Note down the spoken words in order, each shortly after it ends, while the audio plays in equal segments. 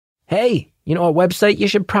Hey, you know a website you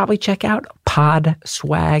should probably check out?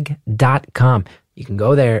 Podswag.com. You can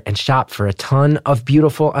go there and shop for a ton of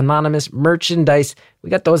beautiful anonymous merchandise. We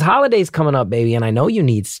got those holidays coming up, baby, and I know you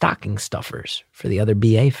need stocking stuffers for the other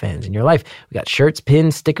BA fans in your life. We got shirts,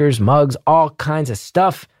 pins, stickers, mugs, all kinds of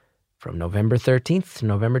stuff. From November 13th to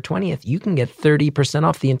November 20th, you can get 30%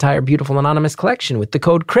 off the entire Beautiful Anonymous collection with the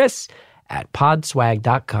code Chris at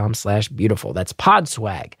podswag.com/beautiful. That's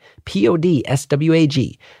Podswag,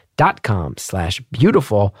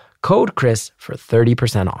 PODSWAG.com/beautiful. Code Chris for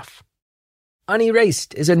 30% off.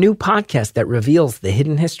 Unerased is a new podcast that reveals the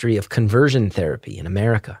hidden history of conversion therapy in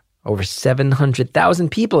America. Over 700,000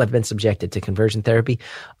 people have been subjected to conversion therapy.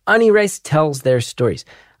 Unerased tells their stories.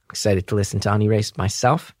 I'm excited to listen to Unerased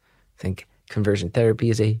myself. I think conversion therapy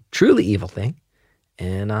is a truly evil thing,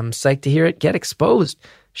 and I'm psyched to hear it get exposed.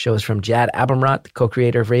 Shows from Jad Abumrad, the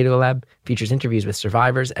co-creator of Radiolab, features interviews with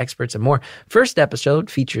survivors, experts, and more. First episode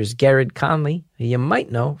features Garrett Conley, who you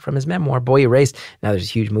might know from his memoir, Boy Erased. Now there's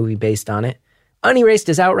a huge movie based on it. Unerased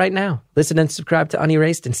is out right now. Listen and subscribe to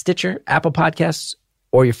Unerased in Stitcher, Apple Podcasts,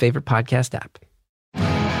 or your favorite podcast app.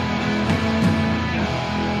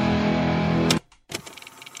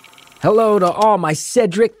 Hello to all my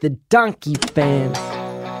Cedric the Donkey fans.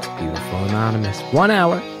 Beautiful Anonymous. 1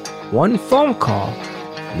 hour, one phone call,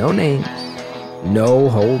 no names, no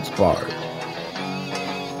holds barred.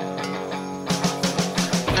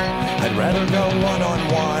 I'd rather go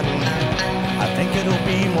one-on-one. I think it'll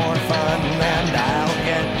be more fun, and I'll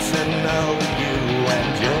get to know you,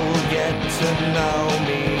 and you'll get to know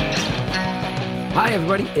me. Hi,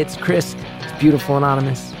 everybody. It's Chris. It's Beautiful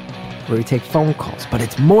Anonymous, where we take phone calls, but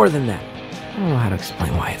it's more than that. I don't know how to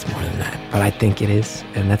explain why it's more than that, but I think it is,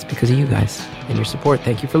 and that's because of you guys and your support.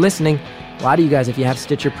 Thank you for listening. A lot of you guys, if you have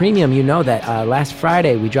Stitcher Premium, you know that last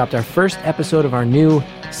Friday we dropped our first episode of our new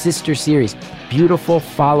sister series, Beautiful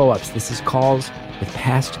Follow-Ups. This is calls with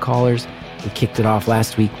past callers. We kicked it off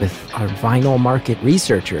last week with our vinyl market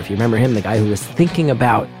researcher. If you remember him, the guy who was thinking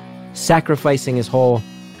about sacrificing his whole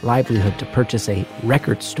livelihood to purchase a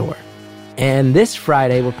record store. And this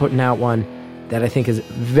Friday, we're putting out one that I think is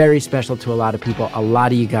very special to a lot of people. A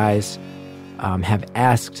lot of you guys have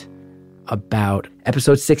asked about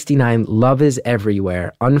episode 69, Love is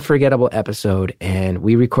Everywhere, unforgettable episode. And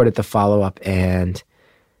we recorded the follow-up, and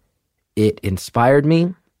it inspired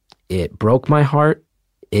me. It broke my heart.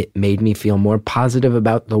 It made me feel more positive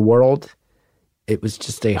about the world. It was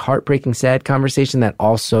just a heartbreaking, sad conversation that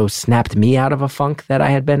also snapped me out of a funk that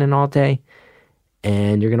I had been in all day.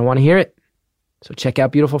 And you're going to want to hear it. So check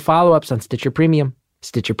out Beautiful Follow-Ups on Stitcher Premium,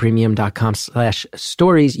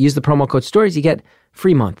 stitcherpremium.com/stories. Use the promo code stories. You get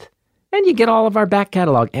free month. And you get all of our back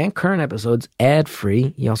catalog and current episodes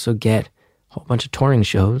ad-free. You also get a whole bunch of touring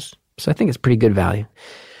shows. So I think it's pretty good value.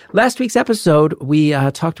 Last week's episode, we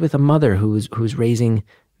talked with a mother who's raising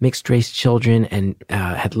mixed-race children and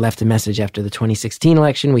had left a message after the 2016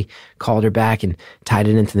 election. We called her back and tied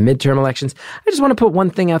it into the midterm elections. I just want to put one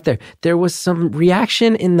thing out there. There was some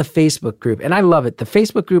reaction in the Facebook group, and I love it. The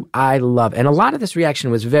Facebook group, I love. And a lot of this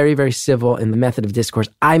reaction was very, very civil in the method of discourse.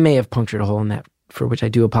 I may have punctured a hole in that, for which I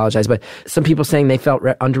do apologize. But some people saying they felt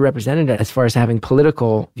underrepresented as far as having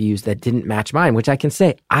political views that didn't match mine, which I can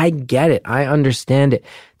say, I get it. I understand it.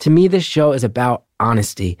 To me, this show is about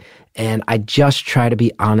honesty. And I just try to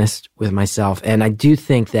be honest with myself. And I do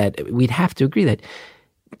think that we'd have to agree that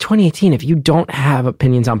 2018, if you don't have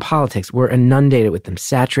opinions on politics, we're inundated with them,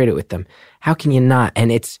 saturated with them. How can you not? And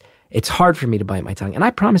it's hard for me to bite my tongue. And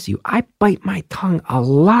I promise you, I bite my tongue a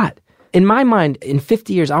lot. In my mind, in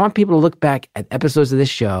 50 years, I want people to look back at episodes of this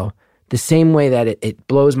show the same way that it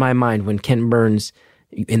blows my mind when Ken Burns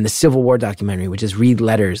in the Civil War documentary, which is read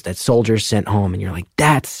letters that soldiers sent home. And you're like,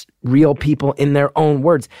 that's real people in their own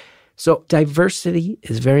words. So diversity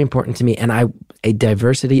is very important to me. And a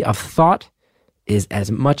diversity of thought is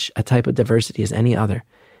as much a type of diversity as any other.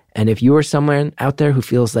 And if you are someone out there who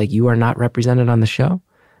feels like you are not represented on the show,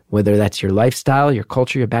 whether that's your lifestyle, your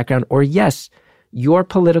culture, your background, or yes, your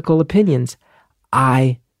political opinions,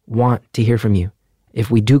 I want to hear from you. If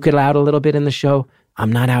we duke it out a little bit in the show,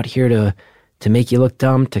 I'm not out here to make you look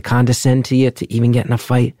dumb, to condescend to you, to even get in a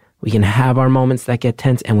fight. We can have our moments that get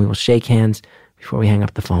tense, and we will shake hands before we hang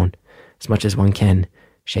up the phone, as much as one can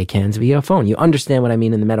shake hands via phone. You understand what I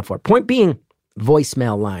mean in the metaphor. Point being,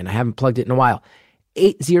 voicemail line. I haven't plugged it in a while.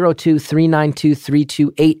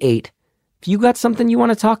 802-392-3288. If you got something you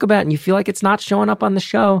want to talk about and you feel like it's not showing up on the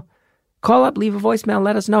show, call up, leave a voicemail,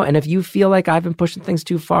 let us know. And if you feel like I've been pushing things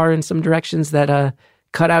too far in some directions that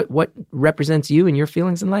cut out what represents you and your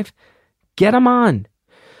feelings in life, get them on.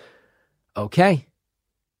 Okay.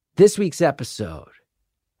 This week's episode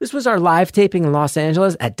This was our live taping in Los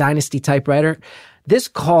Angeles at Dynasty Typewriter. This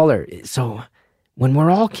caller, so when we're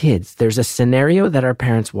all kids, there's a scenario that our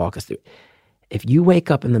parents walk us through. If you wake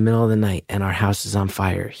up in the middle of the night and our house is on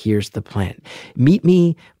fire, here's the plan. Meet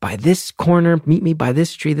me by this corner, meet me by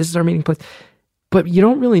this tree. This is our meeting place. But you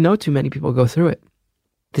don't really know too many people go through it.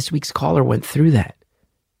 This week's caller went through that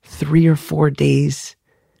 3 or 4 days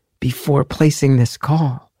before placing this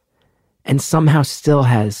call, and somehow still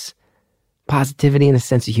has positivity and a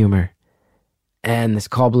sense of humor. And this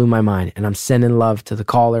call blew my mind, and I'm sending love to the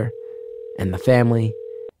caller and the family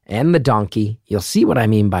and the donkey. You'll see what I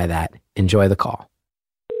mean by that. Enjoy the call.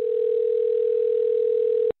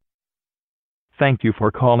 Thank you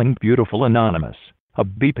for calling Beautiful Anonymous. A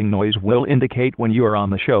beeping noise will indicate when you are on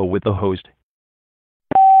the show with the host.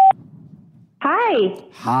 Hi.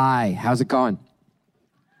 Hi, how's it going?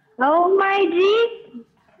 Oh, my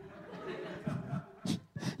G.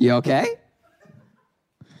 You okay?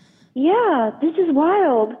 Yeah, this is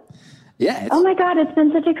wild. Yeah. Oh, my God, it's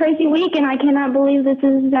been such a crazy week, and I cannot believe this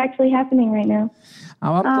is actually happening right now.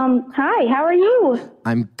 Hi, how are you?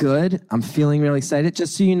 I'm good. I'm feeling really excited.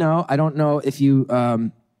 Just so you know, I don't know if you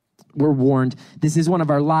were warned. This is one of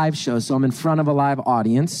our live shows, so I'm in front of a live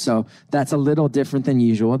audience, so that's a little different than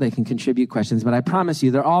usual. They can contribute questions, but I promise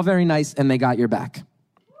you, they're all very nice, and they got your back.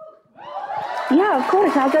 Yeah, of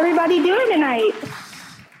course. How's everybody doing tonight?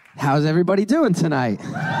 How's everybody doing tonight?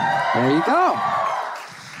 There you go.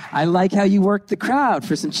 I like how you worked the crowd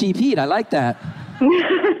for some cheap heat. I like that.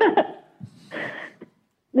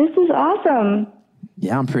 This is awesome.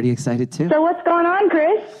 Yeah, I'm pretty excited too. So what's going on,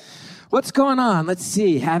 Chris? What's going on? Let's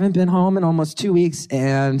see. Haven't been home in almost 2 weeks,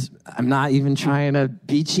 and I'm not even trying to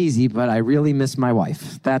be cheesy, but I really miss my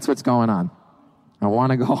wife. That's what's going on. I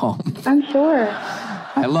want to go home. I'm sure.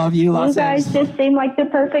 I love you, Los Angeles. You guys just seem like the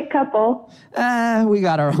perfect couple. We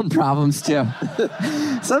got our own problems too.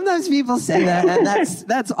 Sometimes people say that, and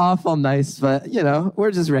that's awful nice, but you know,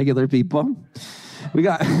 we're just regular people.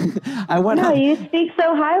 You speak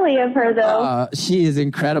so highly of her, though. She is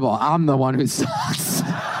incredible. I'm the one who sucks.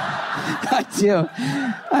 I do.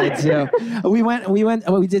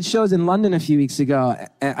 We did shows in London a few weeks ago.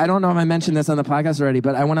 I don't know if I mentioned this on the podcast already,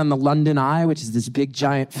 but I went on the London Eye, which is this big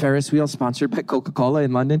giant Ferris wheel sponsored by Coca-Cola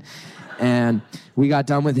in London. And we got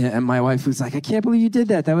done with it, and my wife was like, I can't believe you did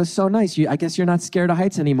that. That was so nice. I guess you're not scared of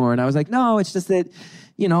heights anymore. And I was like, no, it's just that,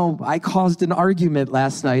 you know, I caused an argument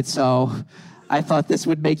last night, so I thought this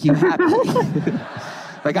would make you happy.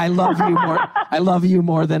 Like, I love you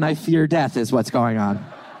more than I fear death is what's going on.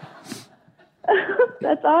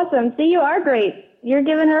 That's awesome. See, you are great. You're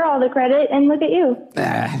giving her all the credit, and look at you.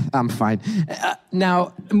 I'm fine.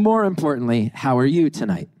 Now, more importantly, how are you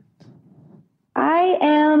tonight? I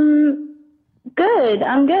am good.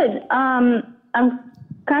 I'm good. I'm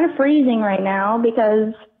kind of freezing right now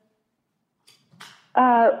because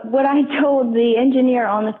what I told the engineer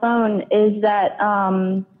on the phone is that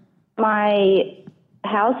my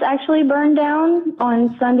house actually burned down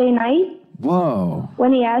on Sunday night. Whoa.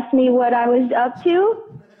 When he asked me what I was up to.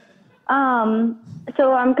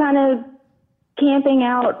 So I'm kind of camping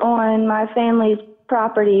out on my family's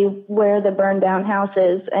property where the burned down house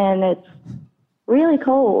is, and it's really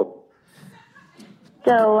cold.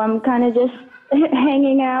 So I'm kind of just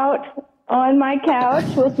hanging out on my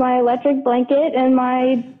couch with my electric blanket and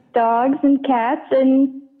my dogs and cats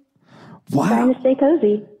and trying to stay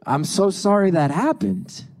cozy. I'm so sorry that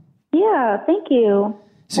happened. Yeah, thank you.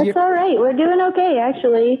 So that's all right. We're doing okay,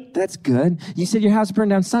 actually. That's good. You said your house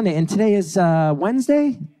burned down Sunday, and today is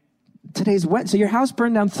Wednesday? Today's Wednesday. So your house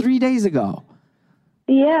burned down 3 days ago.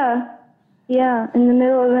 Yeah, in the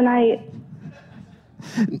middle of the night.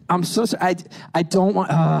 I'm so sorry. I don't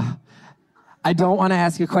want to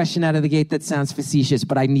ask a question out of the gate that sounds facetious,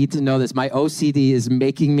 but I need to know this. My OCD is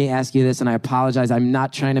making me ask you this, and I apologize. I'm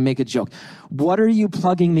not trying to make a joke. What are you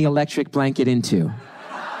plugging the electric blanket into?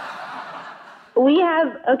 Let me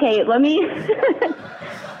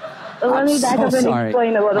back up and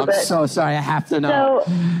explain a little bit. I'm so sorry. I have to know.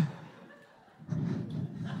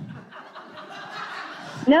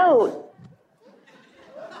 No,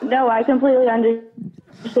 I completely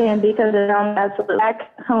understand because I'm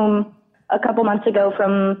back home a couple months ago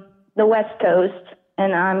from the West Coast,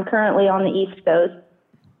 and I'm currently on the East Coast.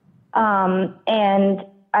 And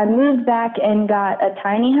I moved back and got a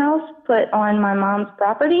tiny house put on my mom's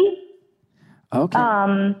property. Okay.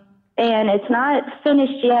 And it's not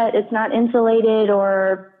finished yet. It's not insulated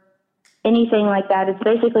or anything like that. It's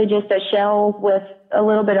basically just a shell with a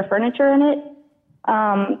little bit of furniture in it.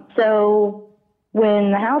 So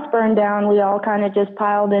when the house burned down, we all kind of just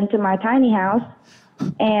piled into my tiny house.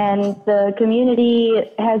 And the community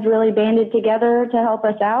has really banded together to help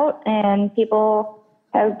us out, and people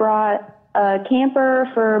have brought a camper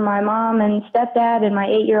for my mom and stepdad and my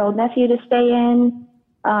 8-year-old nephew to stay in.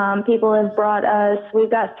 People have brought us,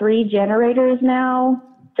 we've got 3 generators now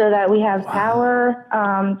so that we have power.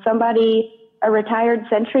 A retired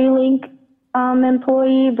CenturyLink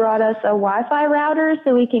employee brought us a Wi-Fi router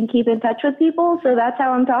so we can keep in touch with people. So that's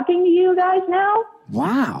how I'm talking to you guys now.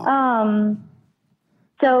 Wow.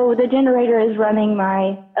 So the generator is running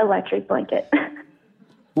my electric blanket.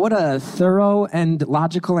 What a thorough and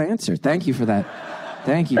logical answer. Thank you for that.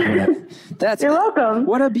 Thank you for that. You're welcome.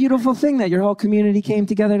 What a beautiful thing that your whole community came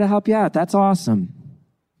together to help you out. That's awesome.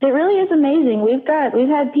 It really is amazing. We've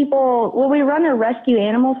had people, well, we run a rescue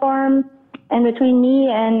animal farm, and between me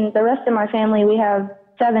and the rest of my family, we have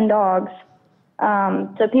 7 dogs.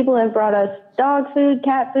 So people have brought us dog food,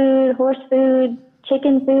 cat food, horse food,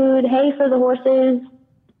 chicken food, hay for the horses,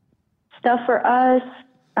 stuff for us.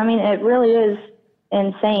 I mean, it really is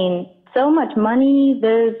insane. So much money.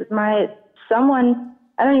 Someone,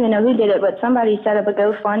 I don't even know who did it, but somebody set up a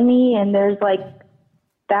GoFundMe, and there's like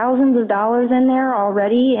thousands of dollars in there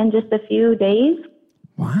already in just a few days.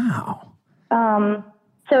 Wow.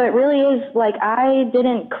 So it really is like, I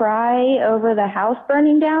didn't cry over the house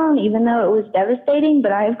burning down, even though it was devastating,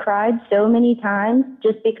 but I have cried so many times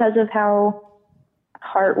just because of how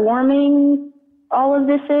heartwarming all of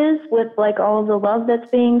this is, with like all of the love that's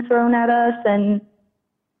being thrown at us and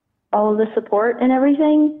all of the support and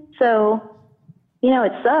everything. So,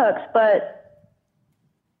 it sucks, but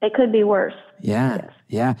it could be worse. Yeah.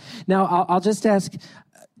 Yeah. Now I'll just ask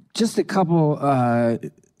just a couple,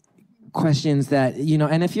 questions that,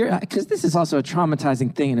 and if you're, because this is also a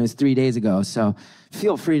traumatizing thing and it was 3 days ago. So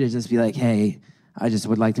feel free to just be like, hey, I just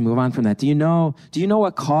would like to move on from that. Do you know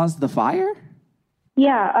what caused the fire?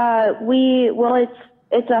 Yeah,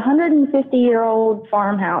 it's a 150-year-old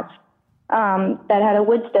farmhouse that had a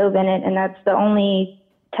wood stove in it, and that's the only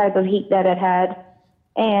type of heat that it had.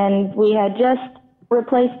 And we had just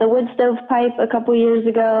replaced the wood stove pipe a couple years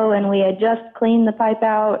ago, and we had just cleaned the pipe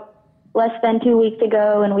out less than 2 weeks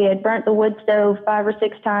ago, and we had burnt the wood stove 5 or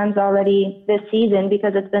 6 times already this season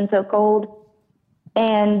because it's been so cold.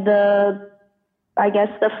 And I guess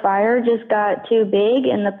the fire just got too big,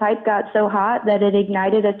 and the pipe got so hot that it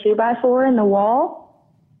ignited a 2x4 in the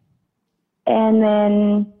wall, and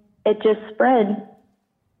then it just spread.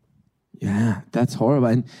 Yeah, that's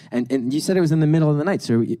horrible. And you said it was in the middle of the night.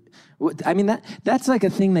 So, that's like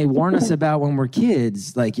a thing they warn us about when we're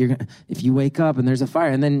kids. Like, if you wake up and there's a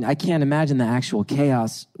fire, and then I can't imagine the actual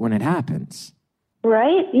chaos when it happens.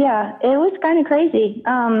 Right? Yeah, it was kind of crazy.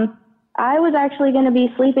 I was actually going to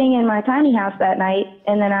be sleeping in my tiny house that night,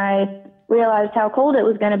 and then I realized how cold it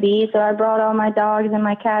was going to be, so I brought all my dogs and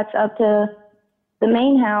my cats up to the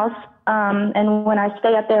main house, and when I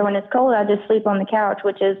stay up there when it's cold, I just sleep on the couch,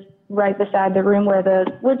 which is right beside the room where the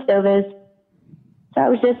wood stove is. So I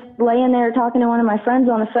was just laying there talking to one of my friends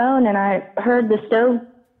on the phone, and I heard the stove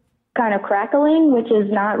kind of crackling, which is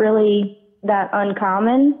not really that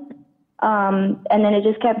uncommon. And then it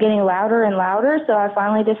just kept getting louder and louder. So I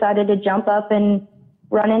finally decided to jump up and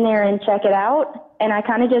run in there and check it out. And I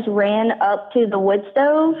kind of just ran up to the wood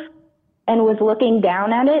stove and was looking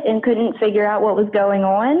down at it and couldn't figure out what was going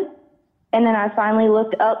on. And then I finally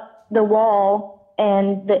looked up the wall,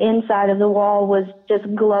 and the inside of the wall was just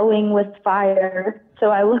glowing with fire.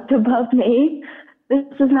 So I looked above me. This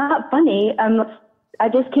is not funny. I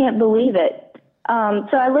just can't believe it.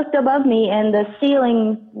 So I looked above me, and the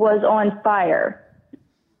ceiling was on fire.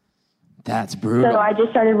 That's brutal. So I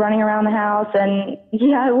just started running around the house, and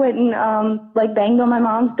I went and banged on my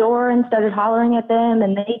mom's door and started hollering at them,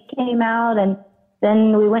 and they came out, and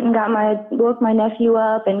then we went and woke my nephew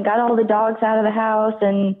up and got all the dogs out of the house,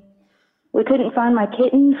 and we couldn't find my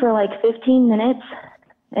kitten for like 15 minutes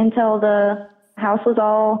until the house was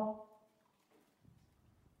all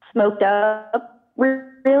smoked up,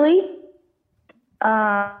 really.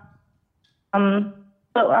 Oh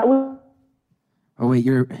wait,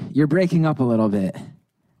 you're breaking up a little bit.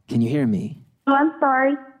 Can you hear me? Oh, I'm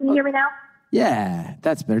sorry. Can you hear me now? Yeah,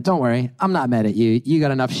 that's better. Don't worry. I'm not mad at you. You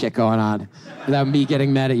got enough shit going on without me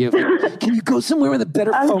getting mad at you. Can you go somewhere with a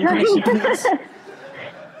better phone connection, please?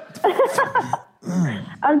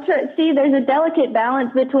 See, there's a delicate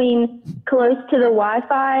balance between close to the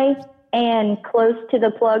Wi-Fi and close to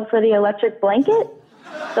the plug for the electric blanket.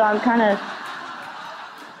 So I'm kind of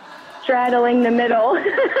straddling the middle.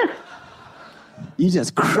 You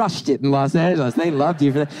just crushed it in Los Angeles. They loved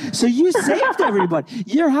you for that. So you saved everybody.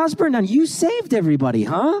 Your house burned down. You saved everybody,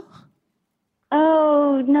 huh?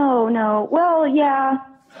 Oh, no. Well, yeah.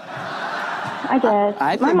 I guess.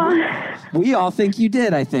 I my think mom. we all think you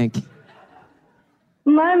did, I think.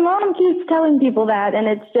 My mom keeps telling people that, and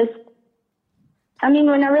it's just, I mean,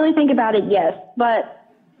 when I really think about it, yes, but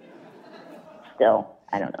still,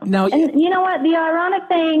 I don't know. No, and you know what? The ironic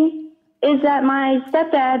thing is that my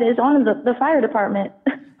stepdad is on the fire department.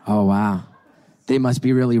 Oh, wow. They must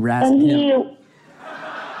be really razzing him.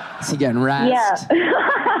 Is he getting razzed?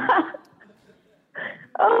 Yeah.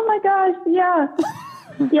 Oh my gosh, yeah.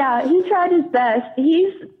 Yeah, he tried his best.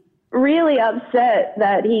 He's really upset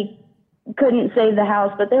that he couldn't save the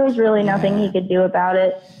house, but there was really nothing he could do about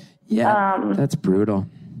it. Yeah, that's brutal.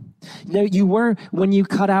 No, when you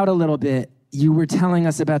cut out a little bit, you were telling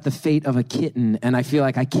us about the fate of a kitten, and I feel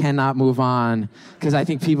like I cannot move on because I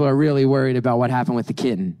think people are really worried about what happened with the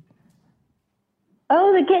kitten.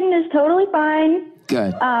 Oh, the kitten is totally fine.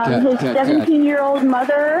 Good. His 17-year-old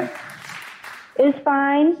mother is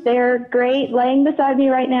fine. They're great, laying beside me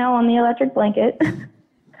right now on the electric blanket.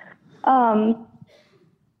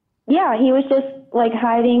 Yeah, he was just like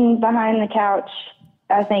hiding behind the couch.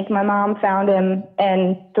 I think my mom found him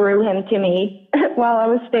and threw him to me while I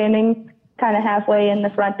was standing kind of halfway in the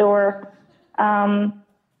front door.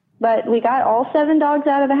 But we got all 7 dogs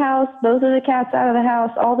out of the house, both of the cats out of the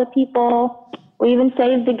house, all the people. We even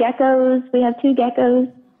saved the geckos. We have 2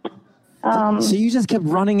 geckos. So you just kept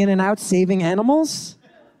running in and out saving animals?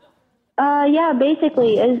 Yeah,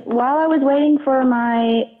 basically. While I was waiting for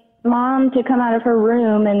my mom to come out of her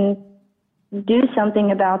room and do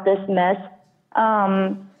something about this mess,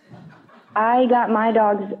 I got my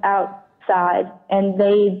dogs outside, and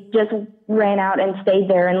they just ran out and stayed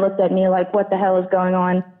there and looked at me like, what the hell is going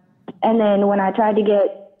on? And then when I tried to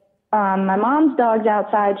get my mom's dogs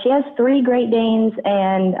outside, she has 3 Great Danes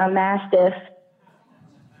and a Mastiff.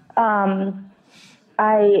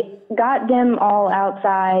 I got them all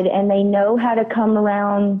outside, and they know how to come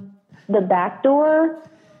around the back door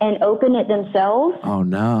and open it themselves. Oh,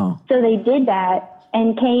 no. So they did that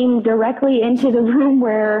and came directly into the room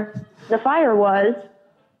where the fire was.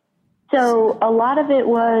 So a lot of it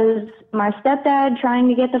was my stepdad trying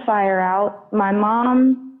to get the fire out, my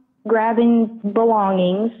mom grabbing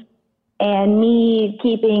belongings, and me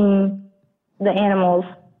keeping the animals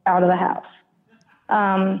out of the house.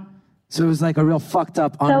 So it was like a real fucked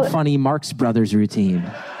up, unfunny Marx Brothers routine.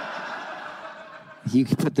 You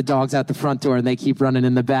put the dogs out the front door and they keep running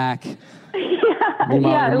in the back.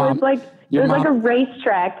 Yeah, it was like a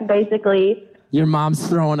racetrack, basically. Your mom's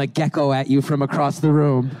throwing a gecko at you from across the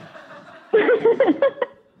room.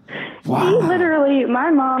 Wow. She literally,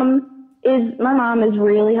 my mom is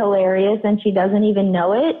really hilarious, and she doesn't even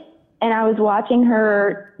know it. And I was watching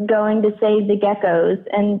her going to save the geckos,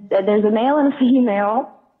 and there's a male and a female,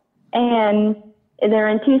 and they're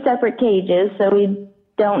in 2 separate cages, so we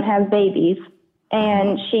don't have babies.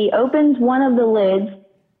 And she opens one of the lids,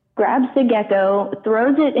 grabs the gecko,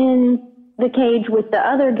 throws it in the cage with the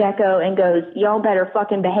other gecko, and goes, "Y'all better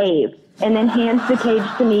fucking behave." And then hands the cage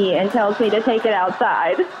to me and tells me to take it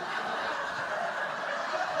outside.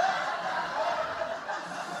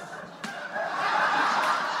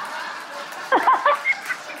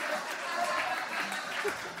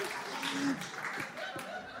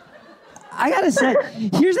 I gotta say,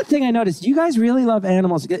 here's the thing I noticed. You guys really love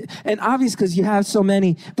animals. And obvious because you have so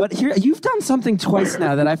many. But here, you've done something twice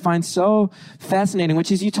now that I find so fascinating,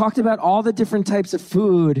 which is you talked about all the different types of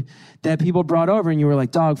food that people brought over. And you were like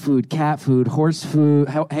dog food, cat food, horse food,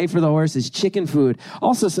 hay for the horses, chicken food,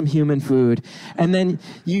 also some human food. And then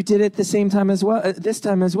you did it the same time as well. This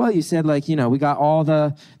time as well, you said like, you know, we got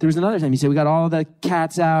there was another time you said we got all the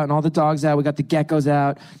cats out and all the dogs out. We got the geckos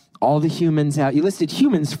out. All the humans out. You listed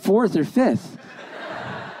humans 4th or 5th.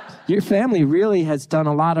 Your family really has done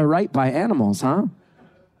a lot of right by animals, huh?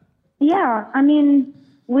 Yeah, I mean,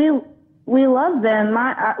 we love them.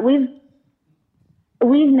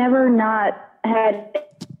 We've never not had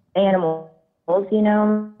animals. You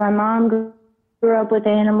know, my mom grew up with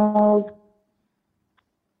animals.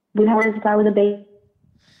 We had to start with a baby.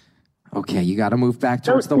 Okay, you got to move back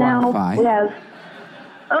towards the Wi-Fi. Yes.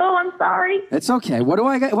 Oh, I'm sorry. It's okay.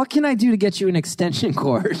 What can I do to get you an extension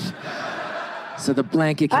cord? So the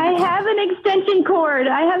blanket can... I have an extension cord.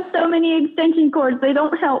 I have so many extension cords. They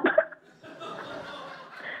don't help.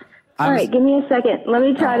 All right, give me a second. Let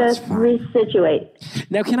me try to resituate.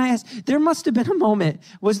 Now, can I ask, there must have been a moment.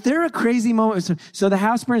 Was there a crazy moment? So the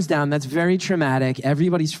house burns down. That's very traumatic.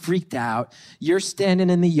 Everybody's freaked out. You're standing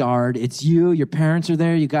in the yard. It's you. Your parents are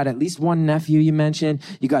there. You got at least 1 nephew you mentioned.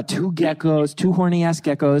 You got 2 geckos, 2 horny-ass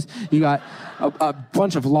geckos. You got a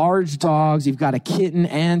bunch of large dogs. You've got a kitten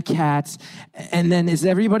and cats. And then is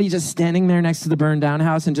everybody just standing there next to the burned down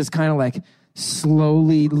house and just kind of like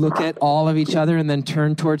slowly look at all of each other and then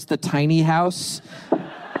turn towards the tiny house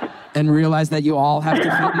and realize that you all have to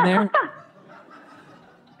fit in there?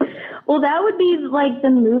 Well, that would be like the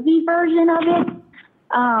movie version of it.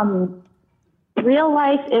 Real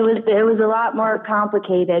life, it was a lot more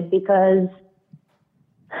complicated because,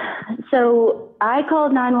 so I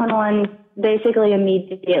called 911 basically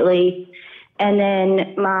immediately, and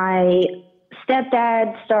then my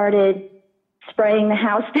stepdad started spraying the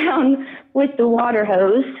house down with the water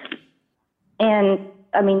hose, and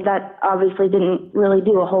I mean that obviously didn't really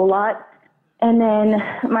do a whole lot. And then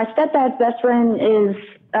my stepdad's best friend is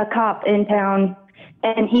a cop in town,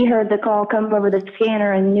 and he heard the call come over the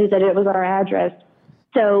scanner and knew that it was our address.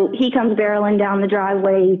 So he comes barreling down the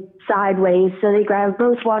driveway sideways. So they grab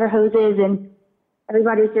both water hoses, and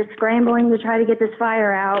everybody's just scrambling to try to get this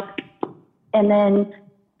fire out. And then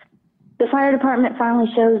the fire department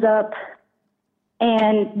finally shows up,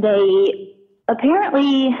 and they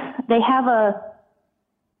have a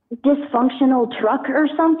dysfunctional truck or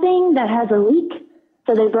something that has a leak.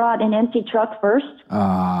 So they brought an empty truck first.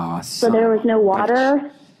 So there was no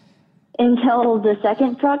water until the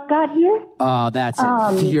second truck got here. Oh, that's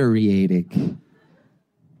infuriating.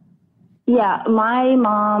 Yeah, my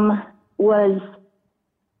mom was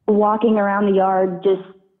walking around the yard just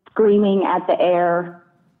screaming at the air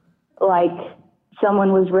like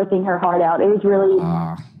someone was ripping her heart out. It was really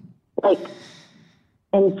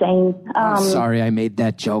insane. I'm sorry I made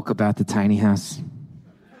that joke about the tiny house.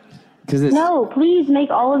 No, please make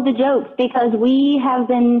all of the jokes, because we have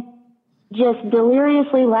been just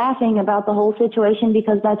deliriously laughing about the whole situation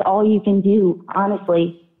because that's all you can do,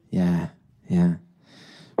 honestly. Yeah.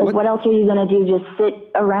 Like, what else are you going to do? Just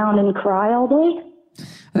sit around and cry all day?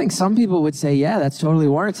 I think some people would say, yeah, that's totally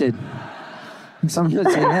warranted. Some people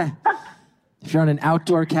would say, yeah. If you're on an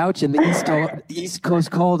outdoor couch in the East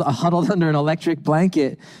Coast cold, huddled under an electric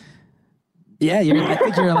blanket, yeah, I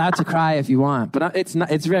think you're allowed to cry if you want. But it's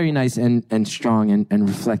very nice and strong and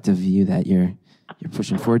reflective of you that you're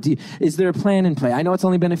pushing forward. Is there a plan in play? I know it's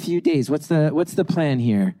only been a few days. What's the plan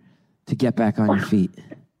here to get back on your feet?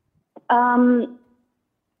 I'm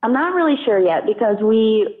not really sure yet, because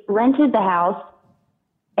we rented the house,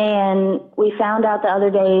 and we found out the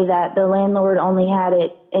other day that the landlord only had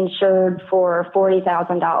it insured for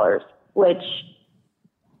 $40,000, which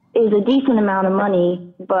is a decent amount of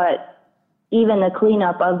money, but even the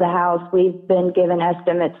cleanup of the house, we've been given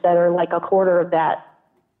estimates that are like a quarter of that.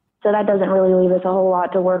 So that doesn't really leave us a whole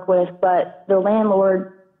lot to work with. But the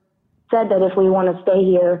landlord said that if we want to stay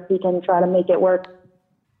here, he can try to make it work.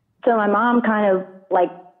 So my mom kind of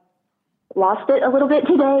lost it a little bit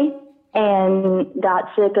today and got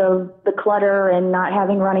sick of the clutter and not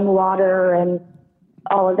having running water and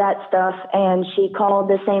all of that stuff. And she called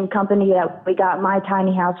the same company that we got my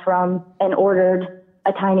tiny house from and ordered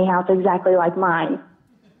a tiny house exactly like mine.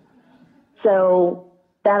 So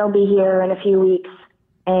that'll be here in a few weeks,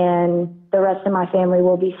 and the rest of my family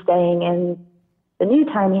will be staying in the new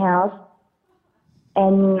tiny house,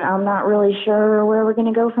 and I'm not really sure where we're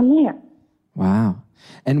going to go from there. Wow.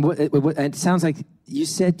 And what it sounds like you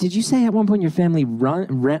said, did you say at one point your family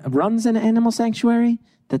runs an animal sanctuary?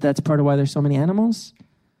 That's part of why there's so many animals?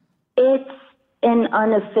 It's an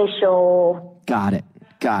unofficial... Got it.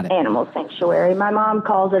 Animal sanctuary. My mom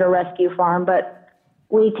calls it a rescue farm, but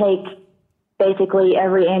we take basically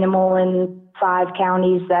every animal in 5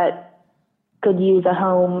 counties that could use a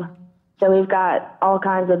home. So we've got all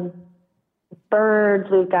kinds of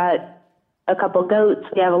birds. We've got a couple goats.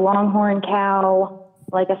 We have a longhorn cow.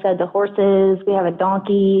 Like I said, the horses. We have a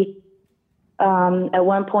donkey. At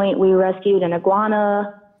one point, we rescued an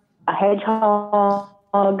iguana, a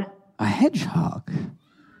hedgehog. A hedgehog?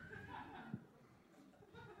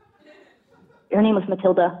 Her name was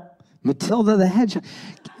Matilda. Matilda the hedgehog.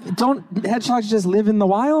 Don't hedgehogs just live in the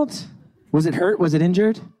wild? Was it hurt? Was it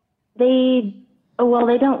injured? They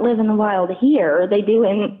don't live in the wild here. They do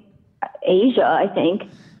in Asia, I think.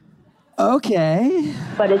 Okay.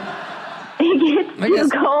 But it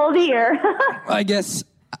gets too cold here. I guess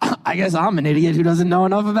I'm an idiot who doesn't know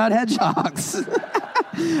enough about hedgehogs.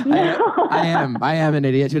 No. I am an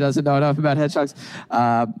idiot who doesn't know enough about hedgehogs.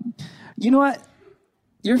 You know what?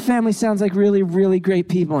 Your family sounds like really, really great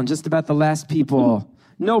people, and just about the last people.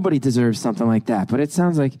 Nobody deserves something like that, but it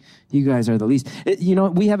sounds like you guys are the least.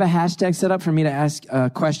 We have a hashtag set up for me to ask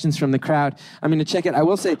questions from the crowd. I'm going to check it. I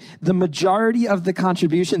will say the majority of the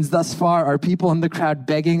contributions thus far are people in the crowd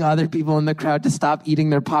begging other people in the crowd to stop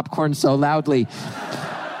eating their popcorn so loudly.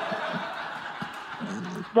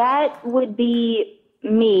 That would be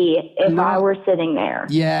me if No. I were sitting there.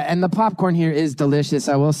 Yeah, and the popcorn here is delicious.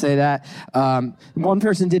 I will say that. One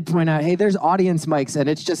person did point out, hey, there's audience mics, and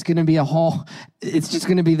it's just going to be it's just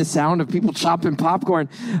going to be the sound of people chopping popcorn.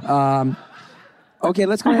 Okay,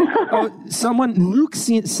 let's go ahead. Luke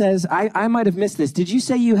says, I might have missed this. Did you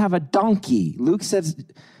say you have a donkey? Luke says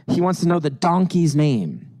he wants to know the donkey's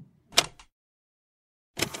name.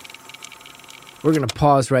 We're going to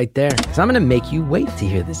pause right there because I'm going to make you wait to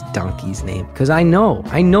hear this donkey's name. Because I know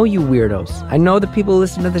you weirdos. I know the people who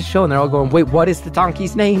listen to the show and they're all going, wait, what is the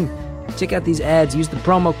donkey's name? Check out these ads. Use the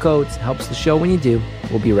promo codes. Helps the show when you do.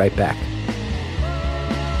 We'll be right back.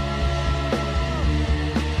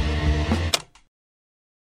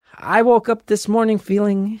 I woke up this morning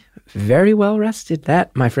feeling very well rested.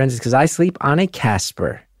 That, my friends, is because I sleep on a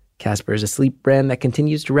Casper. Casper is a sleep brand that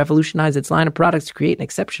continues to revolutionize its line of products to create an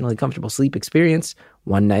exceptionally comfortable sleep experience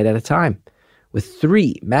one night at a time. With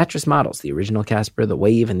 3 mattress models, the original Casper, the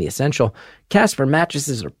Wave, and the Essential, Casper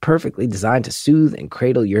mattresses are perfectly designed to soothe and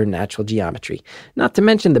cradle your natural geometry. Not to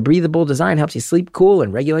mention the breathable design helps you sleep cool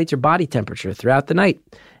and regulates your body temperature throughout the night.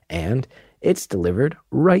 And it's delivered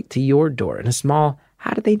right to your door in a small,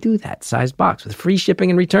 how did they do that, size box with free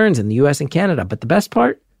shipping and returns in the US and Canada. But the best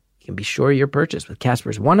part? You can be sure of your purchase with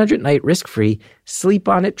Casper's 100-night risk-free Sleep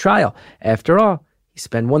On It trial. After all, you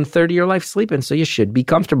spend 1/3 of your life sleeping, so you should be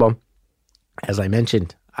comfortable. As I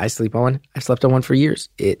mentioned, I've slept on one for years.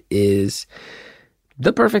 It is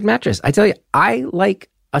the perfect mattress. I tell you, I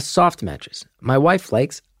like a soft mattress. My wife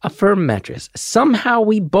likes a firm mattress. Somehow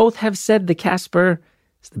we both have said the Casper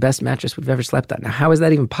is the best mattress we've ever slept on. Now, how is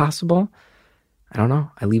that even possible? I don't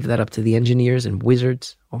know. I leave that up to the engineers and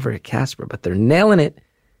wizards over at Casper, but they're nailing it.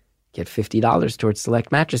 Get $50 towards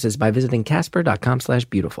select mattresses by visiting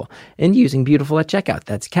casper.com/beautiful and using beautiful at checkout.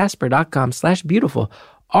 That's casper.com/beautiful.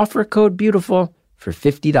 Offer code beautiful for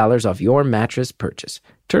 $50 off your mattress purchase.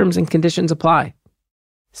 Terms and conditions apply.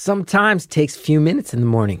 Sometimes it takes a few minutes in the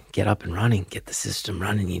morning. Get up and running. Get the system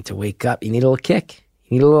running. You need to wake up. You need a little kick.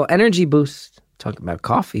 You need a little energy boost. Talking about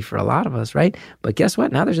coffee for a lot of us, right? But guess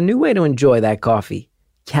what? Now there's a new way to enjoy that coffee.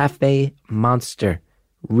 Cafe Monster.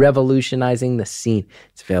 Revolutionizing the scene.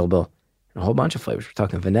 It's available in a whole bunch of flavors. We're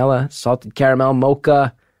talking vanilla, salted caramel,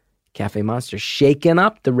 mocha. Cafe Monster shaking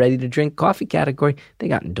up the ready-to-drink coffee category. They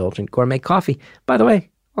got indulgent gourmet coffee. By the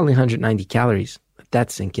way, only 190 calories. Let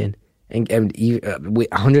that sink in. And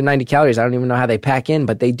 190 calories, I don't even know how they pack in,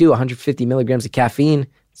 but they do 150 milligrams of caffeine.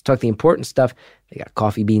 Let's talk the important stuff. They got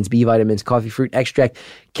coffee beans, B vitamins, coffee fruit extract.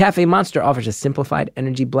 Cafe Monster offers a simplified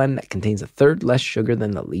energy blend that contains 1/3 less sugar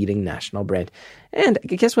than the leading national brand. And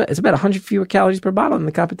guess what? It's about 100 fewer calories per bottle in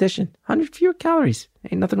the competition. 100 fewer calories.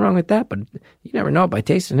 Ain't nothing wrong with that, but you never know by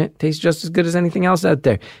tasting it. It tastes just as good as anything else out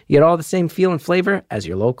there. You get all the same feel and flavor as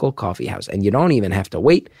your local coffee house, and you don't even have to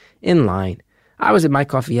wait in line. I was at my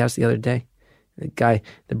coffee house the other day. The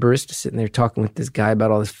barista sitting there talking with this guy about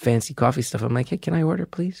all this fancy coffee stuff. I'm like, hey, can I order,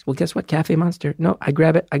 please? Well, guess what? Cafe Monster. No, I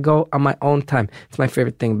grab it. I go on my own time. It's my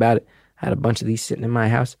favorite thing about it. I had a bunch of these sitting in my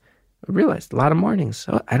house. I realized a lot of mornings,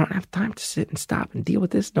 so I don't have time to sit and stop and deal with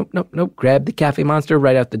this. Nope. Grab the Cafe Monster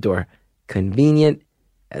right out the door. Convenient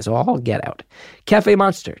as all get out. Cafe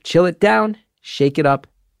Monster. Chill it down, shake it up,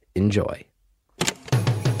 enjoy.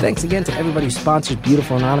 Thanks again to everybody who sponsors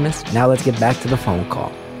Beautiful Anonymous. Now let's get back to the phone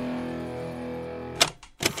call.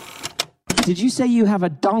 Did you say you have a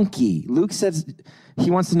donkey? Luke says he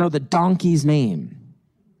wants to know the donkey's name.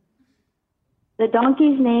 The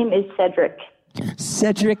donkey's name is Cedric.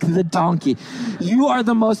 Cedric the donkey. You are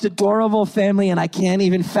the most adorable family, and I can't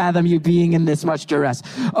even fathom you being in this much duress.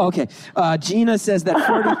 Okay, Gina says that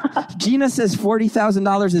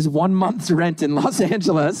 $40,000 is 1 month's rent in Los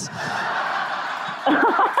Angeles.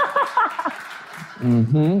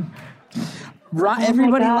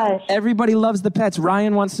 Everybody loves the pets.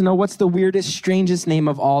 Ryan wants to know, what's the weirdest, strangest name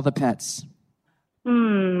of all the pets?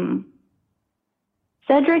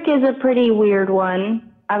 Cedric is a pretty weird one.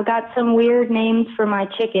 I've got some weird names for my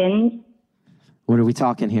chickens. What are we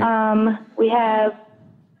talking here? We have,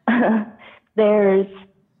 there's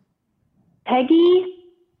Peggy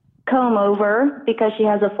Comb Over because she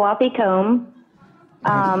has a floppy comb.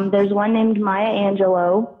 There's one named Maya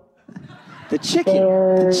Angelou. The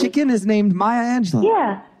chicken is named Maya Angelou.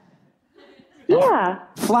 Yeah.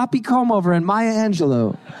 Floppy Comb Over and Maya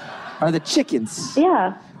Angelou are the chickens.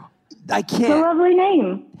 Yeah. I can't. It's a lovely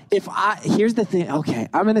name. Here's the thing. Okay,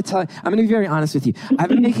 I'm going to be very honest with you. I've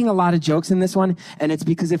been making a lot of jokes in this one, and it's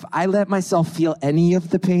because if I let myself feel any of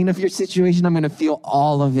the pain of your situation, I'm going to feel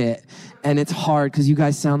all of it. And it's hard because you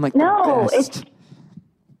guys sound like the best.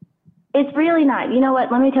 It's really not. You know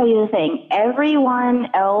what? Let me tell you the thing. Everyone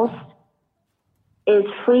else is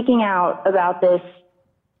freaking out about this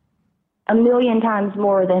a million times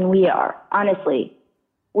more than we are, honestly.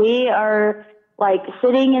 We are like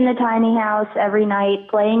sitting in the tiny house every night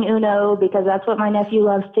playing Uno because that's what my nephew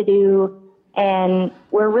loves to do. And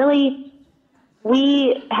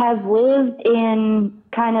we have lived in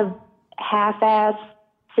kind of half-ass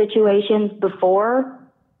situations before.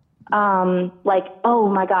 Like, oh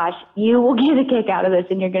my gosh, you will get a kick out of this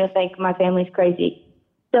and you're going to think my family's crazy.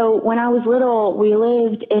 So when I was little, we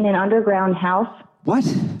lived in an underground house. What?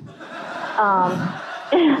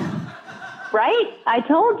 Right? I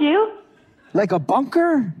told you. Like a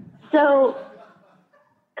bunker? So,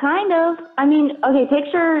 kind of. I mean, okay,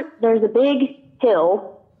 picture there's a big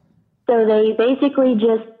hill. So they basically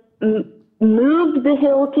just moved the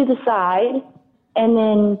hill to the side and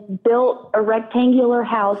then built a rectangular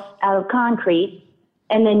house out of concrete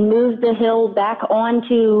and then moved the hill back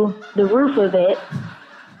onto the roof of it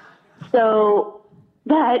so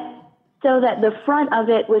that the front of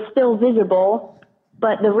it was still visible,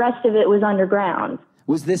 but the rest of it was underground.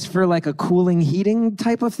 Was this for like a cooling, heating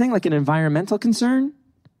type of thing, like an environmental concern?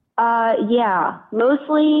 Yeah,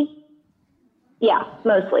 mostly.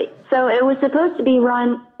 So it was supposed to be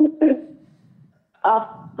run off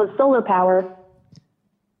of solar power,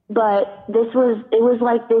 but it was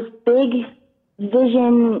like this big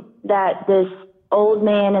vision that this old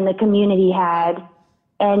man in the community had,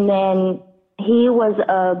 and then he was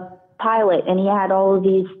a pilot and he had all of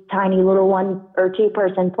these tiny little 1 or 2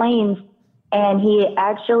 person planes, and he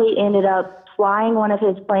actually ended up flying one of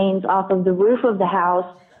his planes off of the roof of the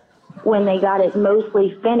house when they got it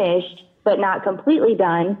mostly finished but not completely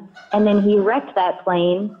done, and then he wrecked that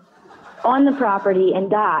plane on the property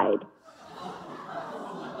and died.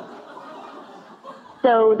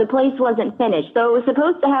 So the place wasn't finished. So it was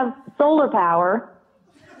supposed to have solar power,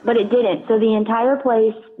 but it didn't. So the entire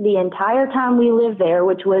place, the entire time we lived there,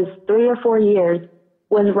 which was 3 or 4 years,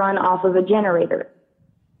 was run off of a generator.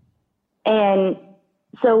 And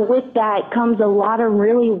so with that comes a lot of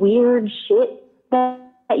really weird shit that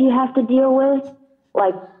you have to deal with,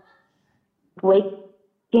 like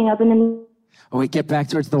waking up in the wait, get back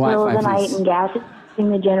towards the middle of Wi-Fi, the night please. and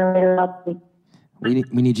gassing the generator up. We need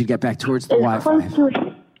you to get back towards the As Wi-Fi. close to it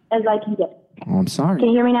as I can get. Oh, I'm sorry. Can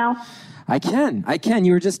you hear me now? I can.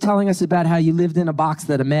 You were just telling us about how you lived in a box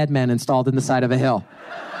that a madman installed in the side of a hill.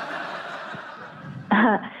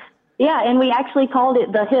 Yeah, and we actually called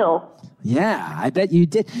it The Hill. Yeah, I bet you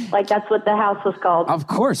did. Like, that's what the house was called. Of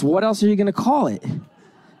course. What else are you going to call it?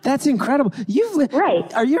 That's incredible.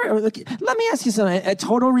 Right. Let me ask you something. A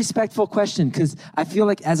total respectful question, because I feel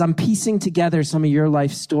like as I'm piecing together some of your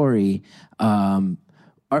life story,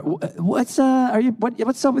 what's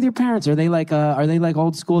up with your parents? Are they like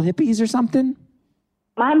old school hippies or something?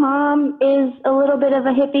 My mom is a little bit of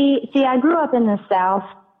a hippie. See, I grew up in the South,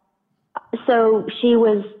 so she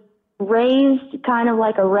was raised kind of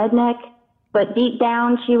like a redneck, but deep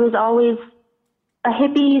down she was always a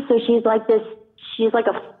hippie. So she's like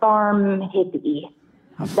a farm hippie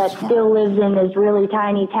that still lives in this really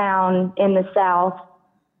tiny town in the South.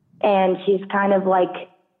 And she's kind of like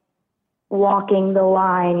walking the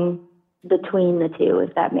line between the two,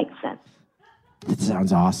 if that makes sense. That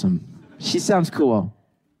sounds awesome. She sounds cool.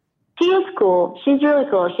 She is cool. She's really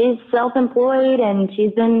cool. She's self-employed and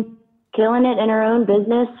she's been killing it in her own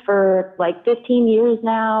business for like 15 years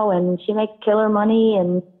now. And she makes killer money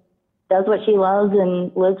and does what she loves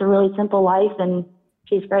and lives a really simple life, and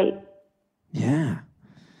she's great. Yeah.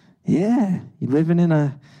 You're living in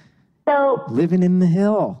the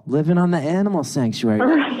hill, living on the animal sanctuary.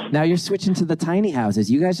 Right. Now you're switching to the tiny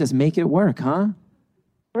houses. You guys just make it work, huh?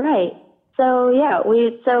 Right. So yeah,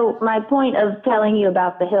 so my point of telling you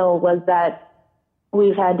about the hill was that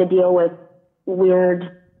we've had to deal with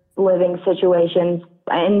weird living situations,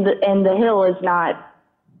 and the hill does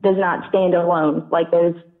not stand alone. Like,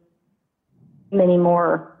 there's many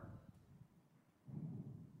more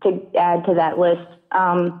to add to that list.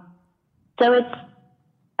 So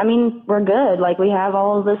we're good. Like, we have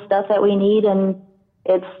all of the stuff that we need, and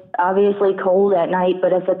it's obviously cold at night,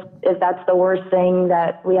 but if that's the worst thing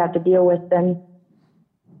that we have to deal with, then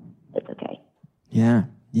it's okay. Yeah.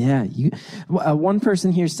 One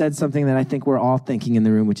person here said something that I think we're all thinking in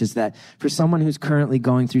the room, which is that for someone who's currently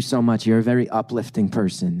going through so much, you're a very uplifting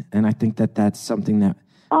person. And I think that that's something that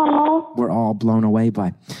we're all blown away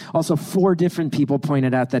by. Also, 4 different people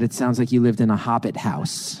pointed out that it sounds like you lived in a hobbit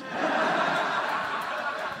house.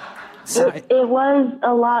 It was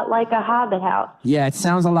a lot like a hobbit house. Yeah, it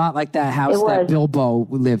sounds a lot like that house that Bilbo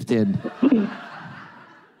lived in.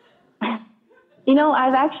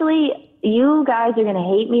 You guys are going to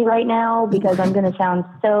hate me right now because I'm going to sound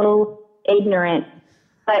so ignorant,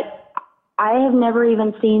 but I have never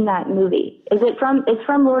even seen that movie. It's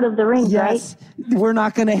from Lord of the Rings, Yes, right? we're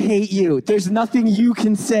not going to hate you. There's nothing you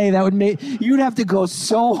can say that would make, you'd have to go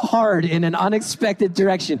so hard in an unexpected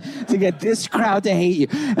direction to get this crowd to hate you.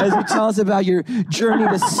 As you tell us about your journey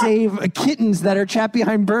to save kittens that are trapped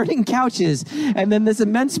behind burning couches. And then this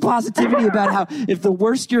immense positivity about how if the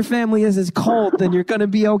worst your family is cold, then you're going to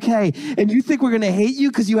be okay. And you think we're going to hate you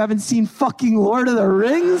because you haven't seen fucking Lord of the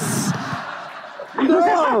Rings?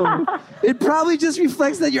 No, it probably just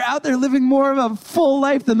reflects that you're out there living more of a full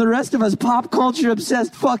life than the rest of us pop culture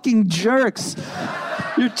obsessed fucking jerks.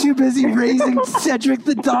 You're too busy raising Cedric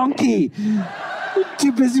the donkey. You're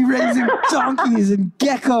too busy raising donkeys and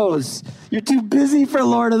geckos. You're too busy for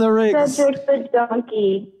Lord of the Rings. Cedric the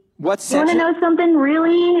donkey. What's You want to Cedric? know something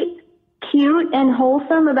really cute and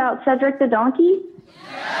wholesome about Cedric the donkey?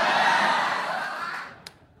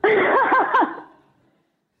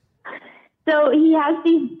 So he has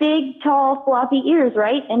these big, tall, floppy ears,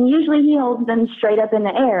 right? And usually he holds them straight up in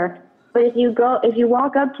the air. But if you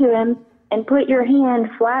walk up to him and put your hand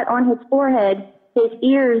flat on his forehead, his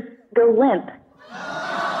ears go limp.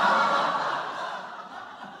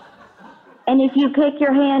 And if you pick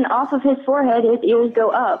your hand off of his forehead, his ears go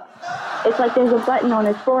up. It's like there's a button on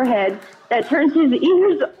his forehead that turns his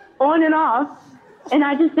ears on and off. And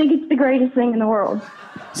I just think it's the greatest thing in the world.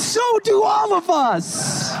 So do all of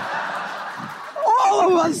us.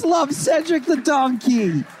 All of us love Cedric the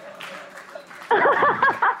donkey.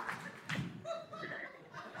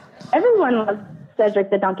 Everyone loves Cedric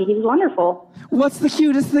the donkey. He's wonderful. What's the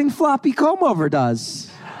cutest thing Floppy Comb-Over does?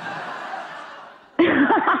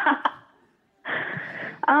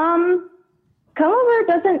 Comb-Over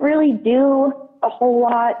doesn't really do a whole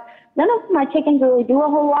lot. None of my chickens really do a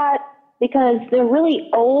whole lot because they're really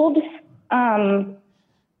old.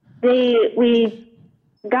 We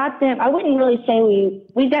got them. I wouldn't really say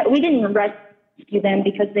we didn't rescue them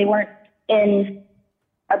because they weren't in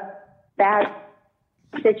a bad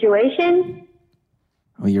situation.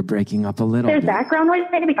 Oh, you're breaking up a little There's bit. background noise.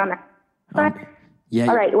 Maybe on that. Yeah.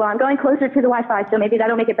 All right. Well, I'm going closer to the Wi-Fi, so maybe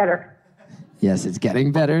that'll make it better. Yes, it's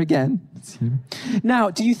getting better again.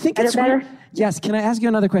 Now, do you think Is it's it better? weird? Yes. Can I ask you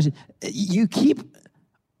another question? You keep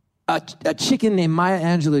a chicken named Maya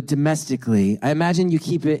Angelou domestically. I imagine you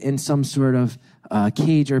keep it in some sort of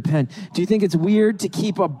cage or pen. Do you think it's weird to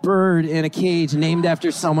keep a bird in a cage named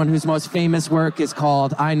after someone whose most famous work is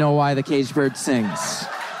called "I Know Why the Caged Bird Sings"?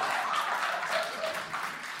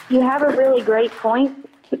 You have a really great point.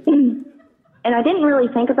 And I didn't really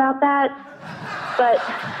think about that, but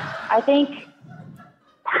I think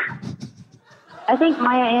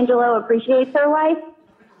Maya Angelou appreciates her life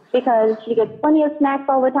because she gets plenty of snacks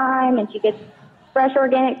all the time and she gets fresh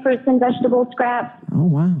organic fruits and vegetable scraps Oh,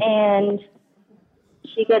 wow. and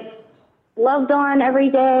she gets loved on every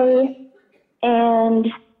day, and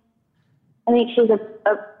I think she's a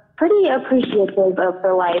pretty appreciative of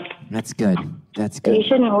her life. That's good. That's So you good.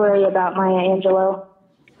 shouldn't worry about Maya Angelou.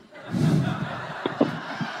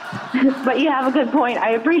 But you have a good point.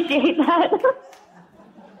 I appreciate that.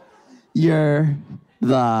 You're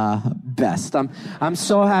the best. I'm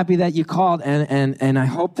so happy that you called, and I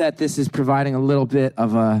hope that this is providing a little bit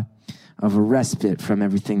of a respite from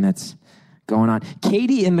everything that's going on.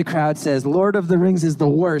 Katie in the crowd says, Lord of the Rings is the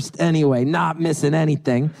worst anyway, not missing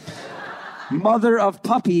anything. Mother of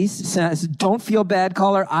Puppies says, don't feel bad,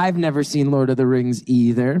 caller. I've never seen Lord of the Rings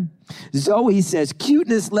either. Zoe says,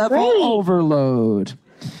 cuteness level Great. overload.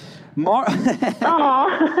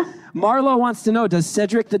 Aw. Marlo wants to know, does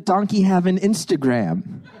Cedric the donkey have an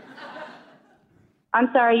Instagram? I'm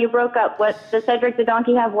sorry, you broke up. What? Does Cedric the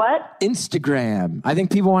donkey have what? Instagram. I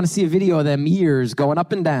think people want to see a video of them ears going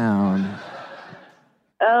up and down.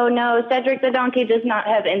 Oh, no, Cedric the donkey does not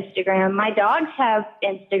have Instagram. My dogs have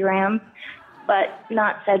Instagram, but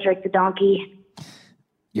not Cedric the donkey.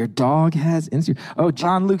 Your dog has Instagram. Oh,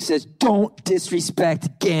 John Luke says, don't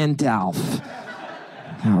disrespect Gandalf.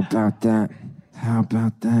 How about that? How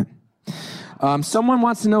about that? Someone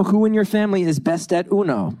wants to know who in your family is best at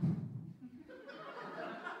Uno.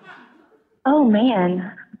 Oh,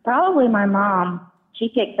 man. Probably my mom. She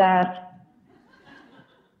kicks ass.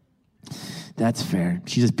 That's fair.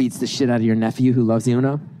 She just beats the shit out of your nephew who loves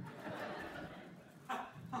Uno.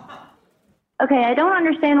 Okay, I don't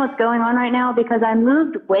understand what's going on right now because I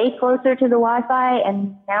moved way closer to the Wi-Fi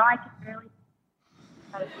and now I can barely...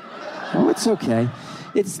 Oh, it's okay.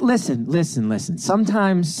 Listen.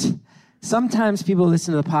 Sometimes people who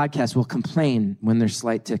listen to the podcast will complain when there's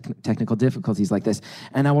slight technical difficulties like this.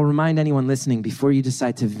 And I will remind anyone listening, before you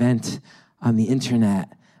decide to vent on the internet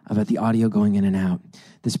about the audio going in and out,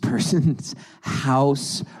 this person's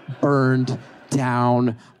house burned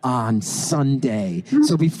down on Sunday.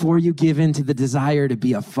 So before you give in to the desire to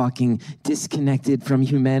be a fucking disconnected from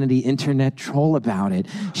humanity internet troll about it,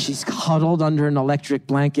 she's huddled under an electric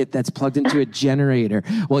blanket that's plugged into a generator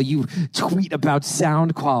while you tweet about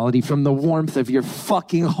sound quality from the warmth of your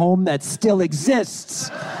fucking home that still exists.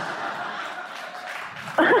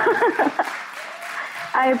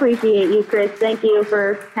 I appreciate you, Chris. Thank you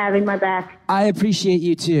for having my back. I appreciate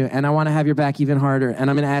you too, and I want to have your back even harder.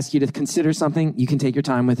 And I'm going to ask you to consider something. You can take your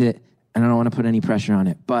time with it, and I don't want to put any pressure on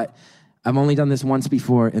it. But I've only done this once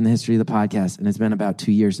before in the history of the podcast, and it's been about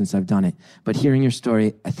 2 years since I've done it. But hearing your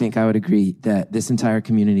story, I think I would agree that this entire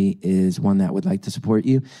community is one that would like to support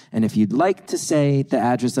you. And if you'd like to say the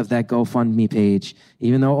address of that GoFundMe page,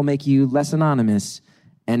 even though it will make you less anonymous,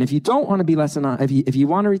 and if you don't want to be less anonymous, if you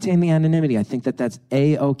want to retain the anonymity, I think that that's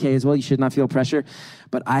A-okay as well. You should not feel pressure.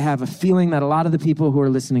 But I have a feeling that a lot of the people who are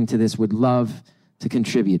listening to this would love to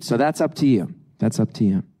contribute. So that's up to you. That's up to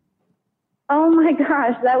you. Oh my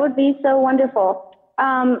gosh, that would be so wonderful.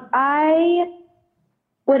 I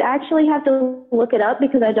would actually have to look it up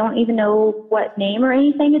because I don't even know what name or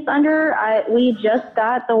anything it's under. We just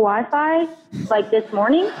got the Wi-Fi like this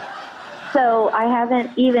morning, so I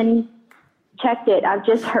haven't even checked it. I've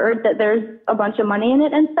just heard that there's a bunch of money in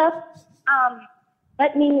it and stuff.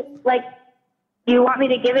 Do you want me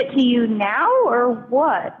to give it to you now or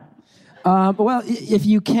what? Well, if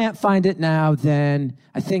you can't find it now, then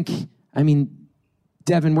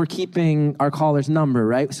Devin, we're keeping our caller's number,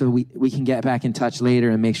 right? So we can get back in touch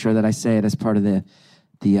later and make sure that I say it as part of the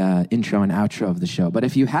intro and outro of the show. But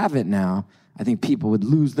if you have it now, I think people would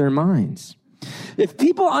lose their minds. If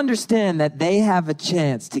people understand that they have a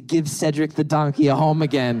chance to give Cedric the donkey a home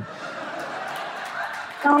again.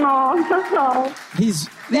 Oh,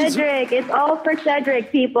 Cedric, it's all for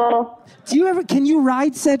Cedric, people. Can you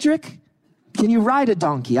ride Cedric? Can you ride a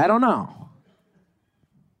donkey? I don't know.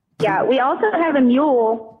 Yeah, we also have a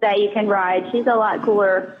mule that you can ride. She's a lot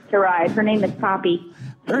cooler to ride. Her name is Poppy.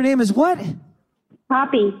 Her name is what?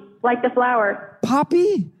 Poppy, like the flower.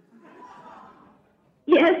 Poppy?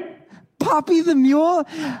 Yes. Poppy the mule?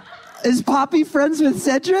 Is Poppy friends with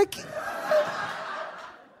Cedric?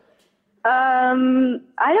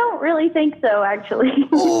 I don't really think so, actually.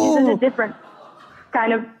 Oh. She's in a different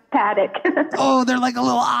kind of paddock. Oh, they're like a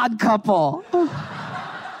little odd couple.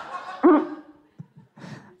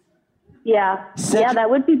 Yeah. Yeah,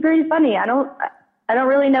 that would be pretty funny. I don't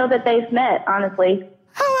really know that they've met, honestly.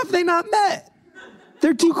 How have they not met?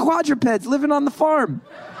 They're two quadrupeds living on the farm.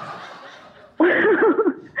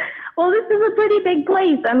 Well, this is a pretty big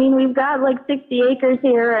place. I mean, we've got like 60 acres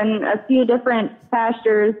here and a few different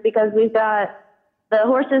pastures because we've got the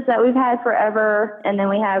horses that we've had forever, and then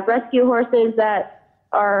we have rescue horses that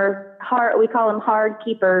are hard. We call them hard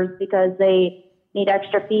keepers because they need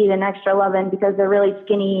extra feed and extra loving because they're really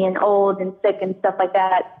skinny and old and sick and stuff like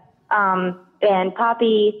that. And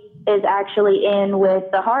Poppy is actually in with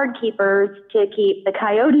the hard keepers to keep the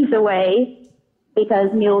coyotes away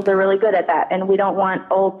because mules are really good at that, and we don't want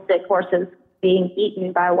old, sick horses being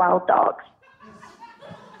eaten by wild dogs.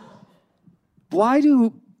 Why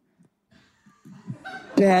do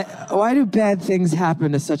bad things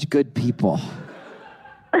happen to such good people?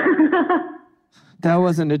 That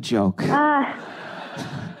wasn't a joke.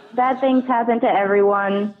 Bad things happen to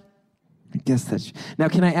everyone. I guess that's... Now,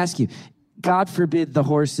 can I ask you, God forbid the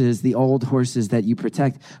horses, the old horses that you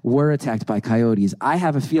protect, were attacked by coyotes. I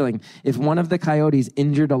have a feeling if one of the coyotes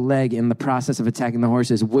injured a leg in the process of attacking the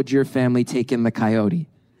horses, would your family take in the coyote?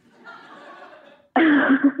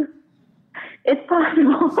 It's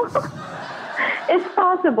possible. It's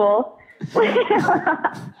possible.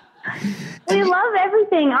 We love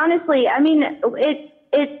everything, honestly. I mean,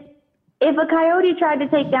 if a coyote tried to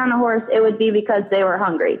take down a horse, it would be because they were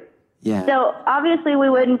hungry. Yeah. So obviously we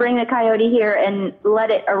wouldn't bring the coyote here and let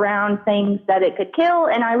it around things that it could kill.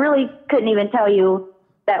 And I really couldn't even tell you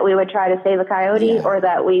that we would try to save a coyote or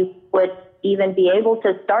that we would even be able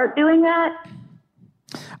to start doing that.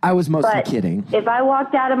 I was mostly kidding. If I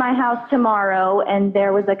walked out of my house tomorrow and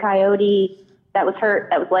there was a coyote that was hurt,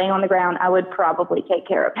 that was laying on the ground, I would probably take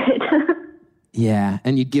care of it. Yeah.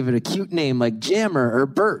 And you'd give it a cute name like Jammer or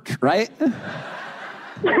Bert, right?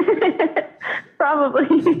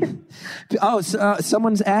 Probably. Oh,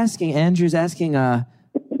 someone's asking, Andrew's asking, are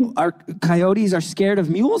coyotes are scared of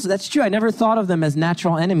mules? That's true. I never thought of them as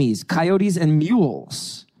natural enemies, coyotes and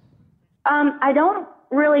mules. I don't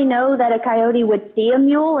really know that a coyote would see a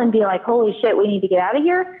mule and be like, holy shit, we need to get out of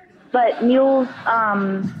here. But mules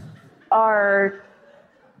are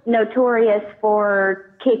notorious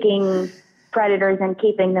for kicking predators and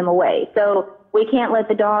keeping them away. So we can't let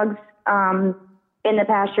the dogs in the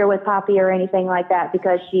pasture with Poppy or anything like that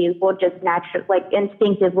because she will just naturally, like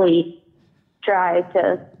instinctively try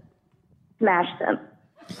to smash them.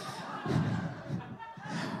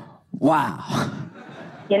 Wow.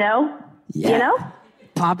 You know? Yeah. You know?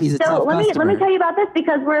 Poppy's a So tough let me customer. tell you about this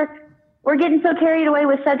because we're getting so carried away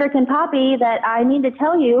with Cedric and Poppy that I need to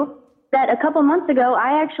tell you that a couple months ago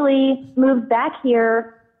I actually moved back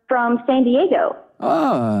here from San Diego.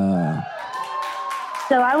 Oh.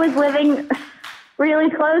 So I was living really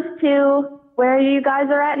close to where you guys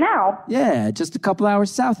are at now. Yeah, just a couple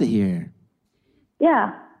hours south of here.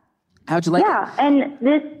 Yeah. How'd you like Yeah, and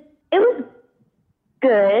it was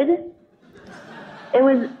good. It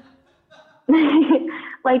was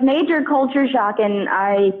like major culture shock, and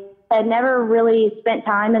I had never really spent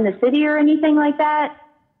time in the city or anything like that.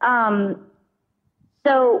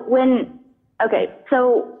 So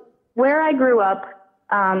where I grew up,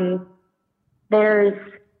 there's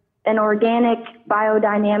an organic,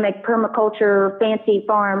 biodynamic, permaculture, fancy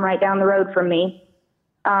farm right down the road from me.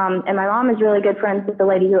 And my mom is really good friends with the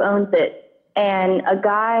lady who owns it. And a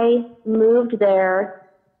guy moved there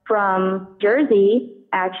from Jersey,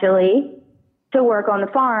 actually, to work on the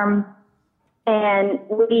farm. And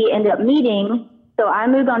we ended up meeting. So I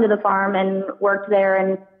moved onto the farm and worked there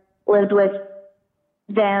and lived with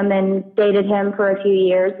them and dated him for a few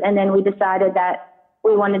years. And then we decided that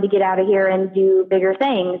we wanted to get out of here and do bigger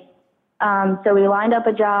things. So we lined up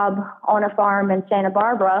a job on a farm in Santa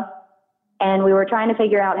Barbara, and we were trying to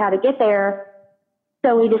figure out how to get there.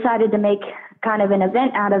 So we decided to make kind of an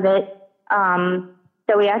event out of it.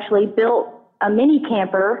 So we actually built a mini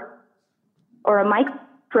camper or a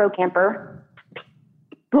micro camper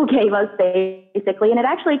who gave us basically, and it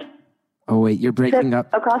actually Oh, wait, you're breaking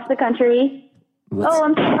up. across the country.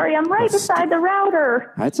 I'm sorry. I'm right beside the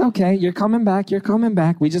router. That's okay. You're coming back. I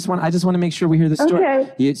just want to make sure we hear the story.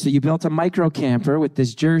 Okay. So you built a micro camper with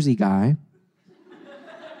this Jersey guy.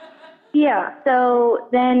 Yeah, so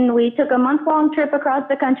then we took a month-long trip across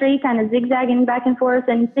the country, kind of zigzagging back and forth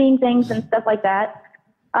and seeing things and stuff like that.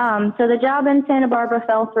 So the job in Santa Barbara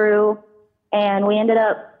fell through, and we ended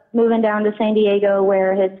up moving down to San Diego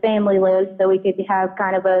where his family lives so we could have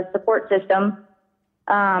kind of a support system.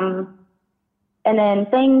 And then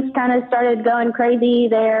things kind of started going crazy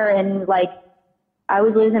there, and like I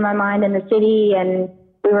was losing my mind in the city, and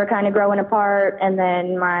we were kind of growing apart. And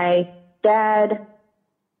then my dad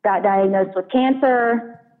got diagnosed with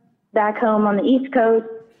cancer back home on the East Coast,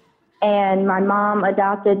 and my mom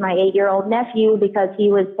adopted my 8-year-old nephew because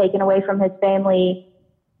he was taken away from his family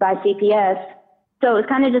by CPS. So it was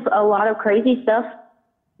kind of just a lot of crazy stuff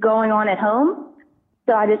going on at home.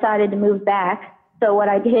 So I decided to move back. So what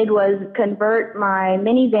I did was convert my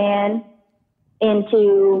minivan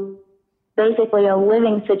into basically a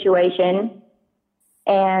living situation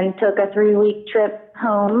and took a 3-week trip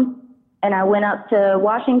home. And I went up to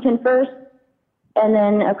Washington first and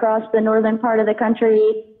then across the northern part of the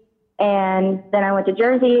country. And then I went to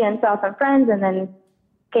Jersey and saw some friends and then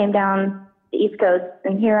came down the East Coast.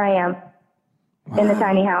 And here I am in the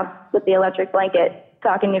tiny house with the electric blanket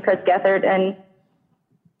talking to Chris Gethard and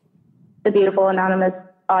the beautiful anonymous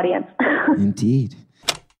audience. Indeed.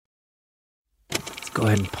 Let's go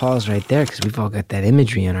ahead and pause right there because we've all got that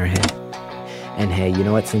imagery in our head. And hey, you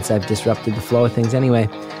know what? Since I've disrupted the flow of things anyway,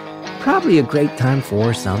 probably a great time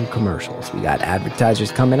for some commercials. We got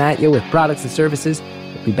advertisers coming at you with products and services.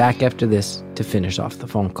 We'll be back after this to finish off the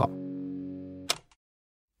phone call.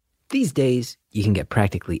 These days, you can get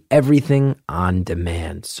practically everything on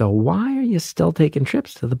demand. So why are you still taking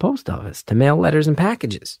trips to the post office to mail letters and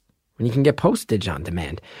packages when you can get postage on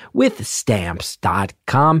demand with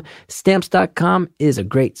Stamps.com? Stamps.com is a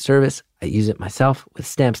great service. I use it myself. With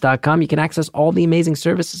Stamps.com, you can access all the amazing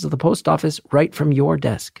services of the post office right from your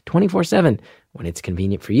desk, 24/7, when it's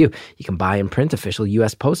convenient for you. You can buy and print official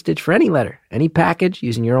U.S. postage for any letter, any package,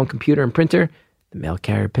 using your own computer and printer. The mail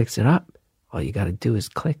carrier picks it up. All you got to do is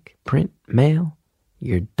click, print, mail.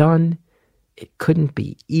 You're done. It couldn't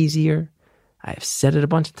be easier. I've said it a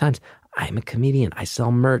bunch of times. I'm a comedian. I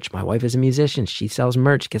sell merch. My wife is a musician. She sells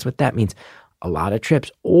merch. Guess what that means? A lot of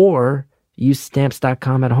trips. Or use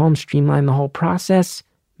Stamps.com at home. Streamline the whole process.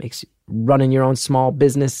 Makes running your own small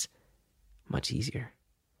business much easier.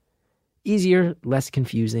 Easier, less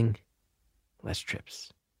confusing, less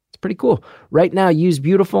trips. It's pretty cool. Right now, use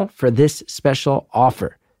Beautiful for this special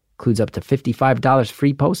offer. Includes up to $55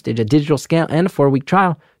 free postage, a digital scale, and a 4-week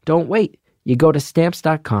trial. Don't wait. You go to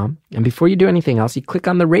Stamps.com, and before you do anything else, you click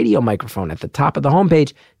on the radio microphone at the top of the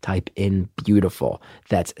homepage. Type in Beautiful.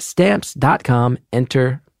 That's Stamps.com.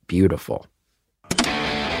 Enter Beautiful.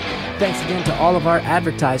 Thanks again to all of our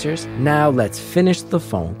advertisers. Now let's finish the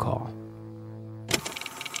phone call.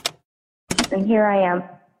 And here I am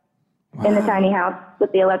in the tiny house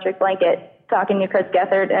with the electric blanket talking to Chris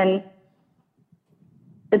Gethard and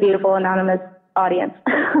the beautiful anonymous audience.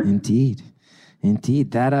 Indeed.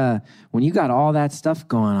 That when you got all that stuff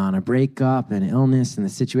going on, a breakup, an illness, and the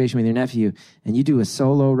situation with your nephew, and you do a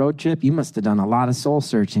solo road trip, you must have done a lot of soul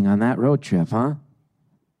searching on that road trip, huh?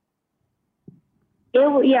 It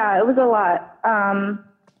was a lot.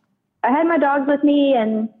 I had my dogs with me,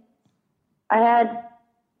 and I had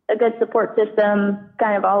a good support system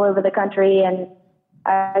kind of all over the country, and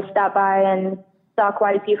I stopped by and saw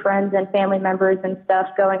quite a few friends and family members and stuff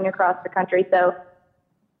going across the country, so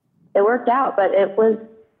it worked out, but it was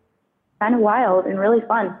kind of wild and really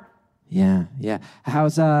fun. Yeah.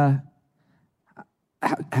 How's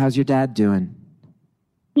your dad doing?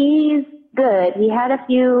 He's good. He had a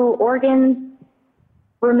few organs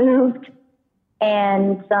removed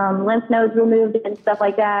and some lymph nodes removed and stuff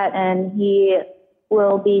like that, and he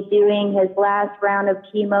will be doing his last round of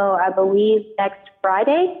chemo, I believe, next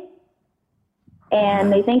Friday,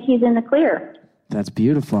 and they think he's in the clear. That's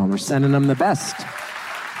beautiful, and we're sending him the best.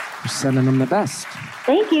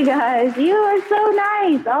 Thank you, guys. You are so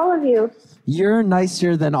nice, all of you. You're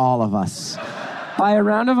nicer than all of us. By a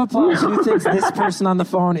round of applause, who thinks this person on the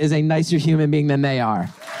phone is a nicer human being than they are?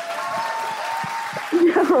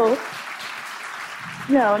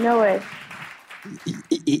 No way.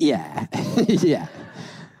 Yeah. Yeah.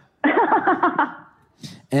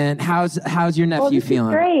 And how's your nephew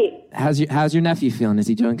feeling? Great. How's your nephew feeling? Is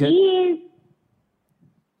he doing good?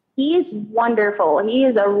 He's wonderful. He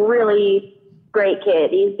is a really great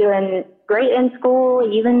kid. He's doing great in school,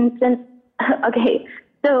 even since, okay,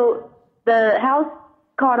 so the house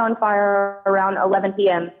caught on fire around 11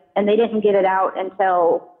 p.m., and they didn't get it out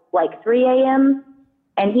until like 3 a.m.,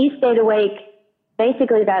 and he stayed awake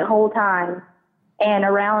basically that whole time, and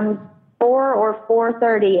around 4 or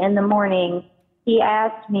 4:30 in the morning, he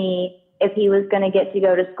asked me if he was going to get to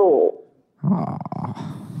go to school.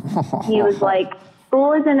 He was like,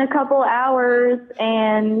 school is in a couple hours,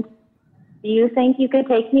 and do you think you could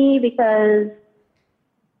take me? Because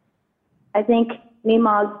I think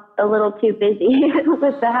Mima's a little too busy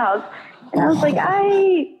with the house. And I was like,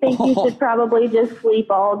 I think you should probably just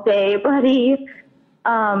sleep all day, buddy.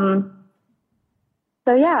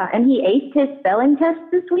 So yeah, and he aced his spelling test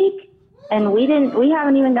this week, and we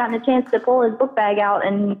haven't even gotten a chance to pull his book bag out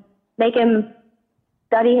and make him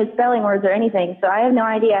study his spelling words or anything. So I have no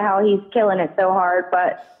idea how he's killing it so hard,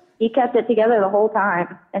 but he kept it together the whole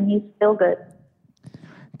time, and he's still good.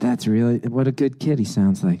 That's really, what a good kid he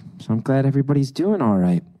sounds like. So I'm glad everybody's doing all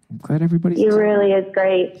right. I'm glad everybody's He doing really is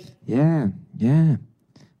great. Yeah.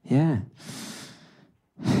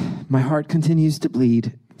 My heart continues to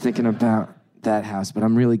bleed thinking about that house, but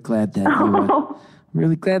I'm really glad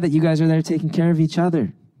that you guys are there taking care of each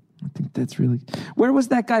other. I think that's really... Where was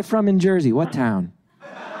that guy from in Jersey? What town?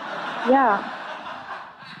 Yeah.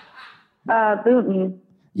 Boonton.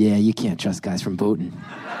 Yeah, you can't trust guys from Boonton.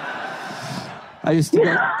 I used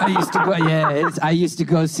to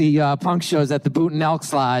go see punk shows at the Boonton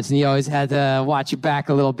Elks Lodge, and you always had to watch your back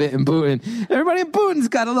a little bit in Boonton. Everybody in Boonton's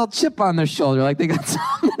got a little chip on their shoulder, like they got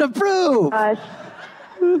something to prove.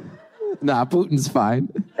 Nah, Boonton's fine.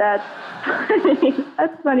 That's funny.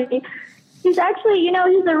 That's funny. He's actually,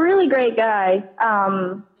 he's a really great guy.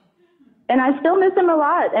 And I still miss him a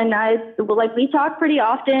lot. And we talk pretty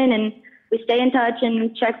often, and we stay in touch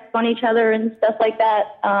and check on each other and stuff like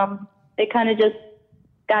that. It kind of just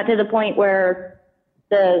got to the point where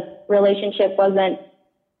the relationship wasn't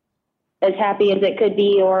as happy as it could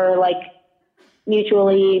be, or like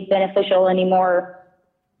mutually beneficial anymore.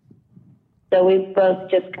 So we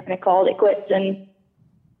both just kind of called it quits and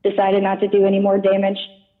decided not to do any more damage.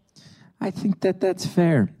 I think that's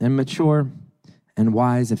fair and mature and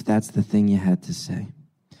wise, if that's the thing you had to say.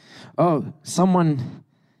 Oh, someone.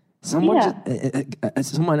 This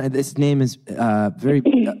name is very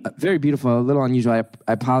beautiful, a little unusual. I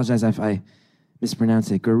apologize if I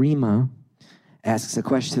mispronounce it. Garima asks a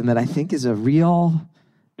question that I think is a real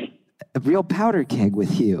powder keg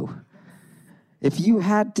with you. If you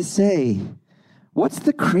had to say, what's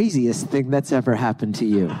the craziest thing that's ever happened to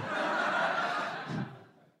you?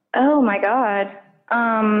 Oh my God.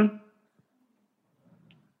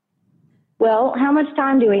 Well, how much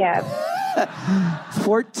time do we have?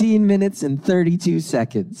 14 minutes and 32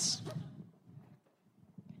 seconds.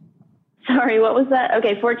 Sorry, what was that?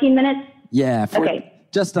 Okay, 14 minutes? Yeah. Okay.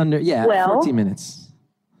 Just under, 14 minutes.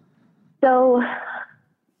 So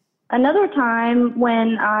another time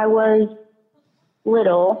when I was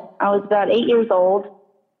little, I was about 8 years old,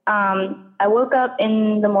 I woke up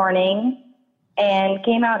in the morning and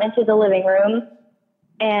came out into the living room,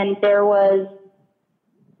 and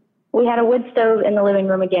we had a wood stove in the living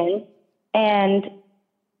room again, and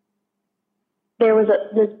there was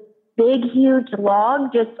this big, huge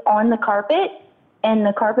log just on the carpet, and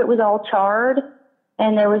the carpet was all charred,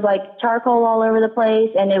 and there was like charcoal all over the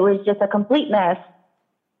place, and it was just a complete mess.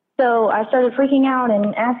 So I started freaking out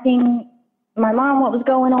and asking my mom what was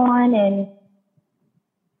going on and,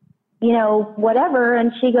 whatever.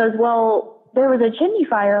 And she goes, well, there was a chimney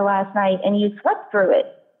fire last night and you slept through it.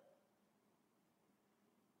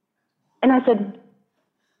 And I said,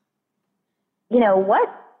 what?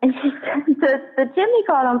 And she said, the chimney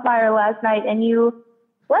caught on fire last night and you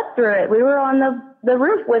slept through it. We were on the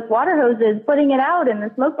roof with water hoses putting it out and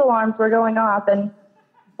the smoke alarms were going off. And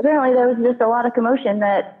apparently there was just a lot of commotion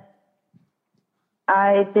that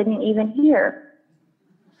I didn't even hear.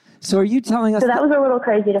 So are you telling us... So that was a little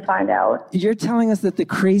crazy to find out. You're telling us that the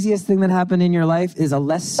craziest thing that happened in your life is a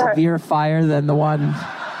less severe fire than the one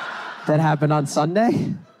that happened on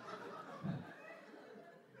Sunday?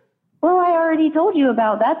 Well, I already told you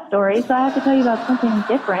about that story, so I have to tell you about something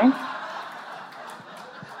different.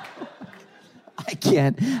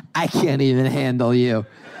 I can't even handle you.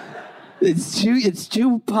 It's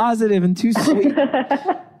too positive and too sweet.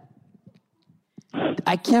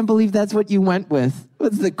 I can't believe that's what you went with.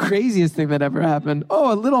 What's the craziest thing that ever happened?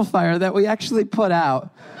 Oh, a little fire that we actually put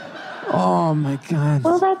out. Oh my God.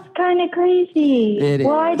 Well, that's kind of crazy. It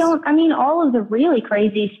well, is. All of the really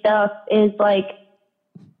crazy stuff is like,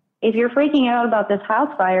 if you're freaking out about this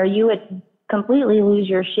house fire, you would completely lose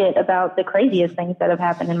your shit about the craziest things that have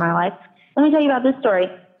happened in my life. Let me tell you about this story.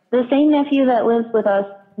 The same nephew that lives with us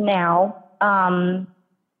now,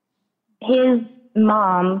 his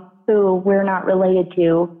mom, who we're not related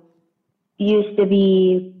to, used to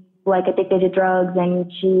be like addicted to drugs,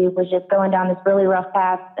 and she was just going down this really rough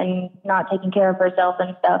path and not taking care of herself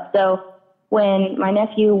and stuff. So when my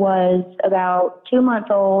nephew was about 2 months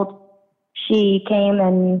old, she came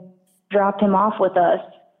and dropped him off with us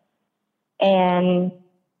and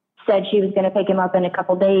said she was going to pick him up in a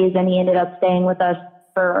couple days, and he ended up staying with us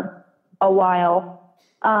for a while.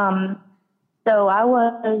 So I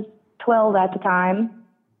was 12 at the time,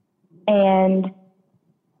 and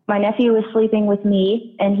my nephew was sleeping with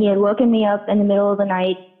me, and he had woken me up in the middle of the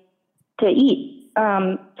night to eat.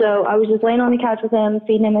 So I was just laying on the couch with him,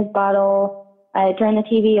 feeding him his bottle. I had turned the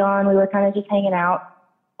TV on. We were kind of just hanging out.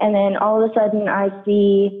 And then all of a sudden I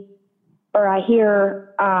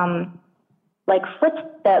hear like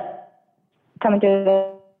footsteps coming through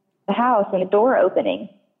the house and a door opening.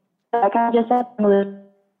 So I kind of just sat and was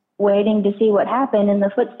waiting to see what happened, and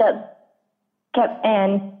the footsteps kept,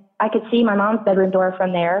 and I could see my mom's bedroom door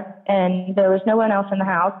from there, and there was no one else in the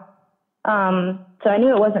house. So I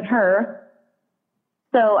knew it wasn't her.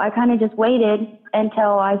 So I kind of just waited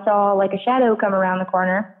until I saw like a shadow come around the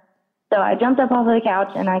corner. So I jumped up off of the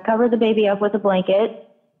couch and I covered the baby up with a blanket,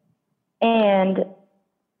 and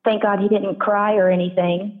thank God he didn't cry or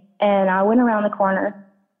anything. And I went around the corner,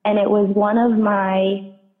 and it was one of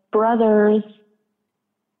my brother's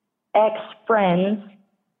ex-friends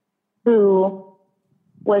who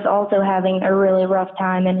was also having a really rough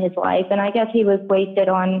time in his life. And I guess he was wasted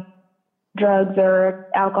on drugs or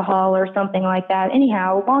alcohol or something like that.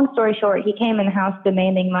 Anyhow, long story short, he came in the house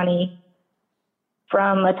demanding money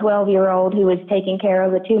from a 12-year-old who was taking care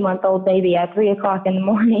of a 2-month-old baby at 3 o'clock in the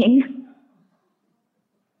morning.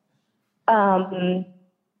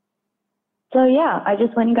 So yeah, I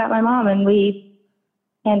just went and got my mom, and we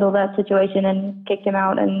handled that situation and kicked him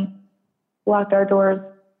out and locked our doors.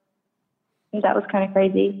 And that was kind of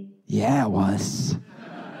crazy. Yeah, it was.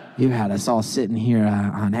 You had us all sitting here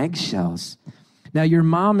on eggshells. Now, your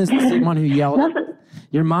mom is the same one who yelled.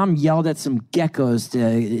 Your mom yelled at some geckos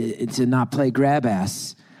to not play grab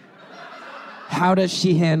ass. How does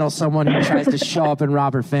she handle someone who tries to show up and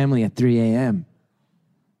rob her family at 3 a.m.?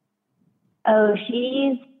 Oh,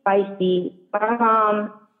 she's feisty. My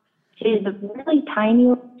mom, she's really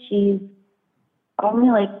tiny. She's only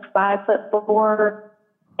like 5'4",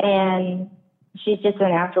 and she's just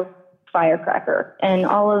an actual firecracker. And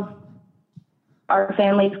all of our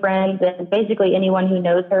family's friends and basically anyone who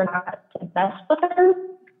knows her not to mess with her.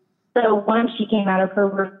 So once she came out of her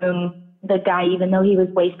room, the guy, even though he was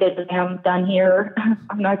wasted, was like, I'm done here.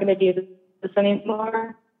 I'm not going to do this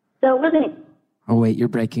anymore. So it wasn't... Oh, wait, you're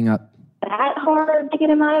breaking up. ...that hard to get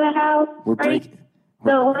him out of the house. We're right? breaking...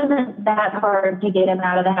 So it wasn't that hard to get him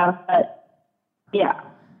out of the house, but yeah.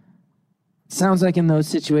 Sounds like in those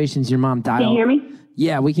situations your mom dials... Can you hear me?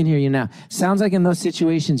 Yeah, we can hear you now. Sounds like in those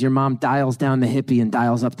situations your mom dials down the hippie and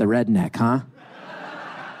dials up the redneck, huh?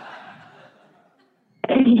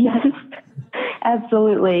 Yes,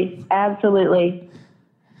 absolutely, absolutely.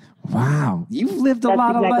 Wow. You've lived a That's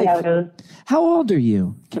lot exactly of how life. it goes. How old are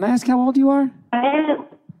you? Can I ask how old you are? I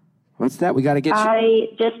What's that? We got to get you.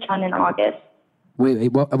 just turned in August. Wait,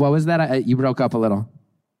 what was that? You broke up a little.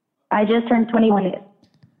 I just turned 21.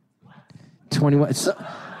 21. So,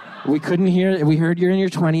 we couldn't hear. We heard you're in your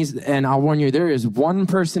 20s, and I'll warn you, there is one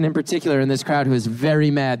person in particular in this crowd who is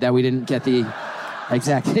very mad that we didn't get the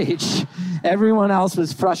exact age. Everyone else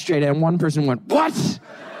was frustrated, and one person went, "What?"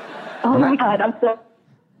 Oh my God, I'm so...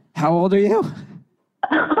 How old are you?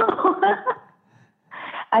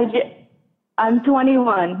 I'm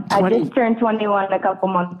 21. 20. I just turned 21 a couple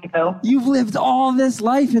months ago. You've lived all this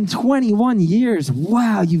life in 21 years.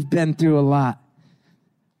 Wow, you've been through a lot.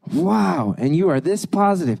 Wow, and you are this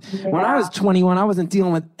positive. Yeah. When I was 21, I wasn't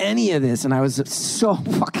dealing with any of this, and I was so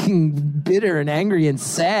fucking bitter and angry and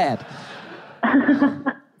sad.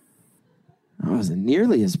 I wasn't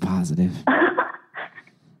nearly as positive.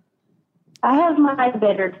 I have my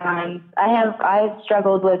bitter times. I've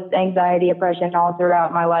struggled with anxiety, depression all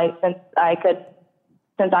throughout my life since I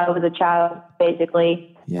was a child,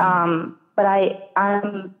 basically. Yeah. But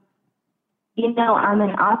I'm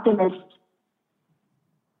an optimist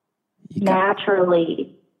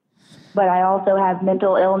naturally, but I also have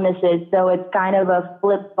mental illnesses, so it's kind of a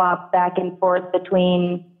flip-flop back and forth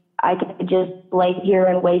between I could just lay here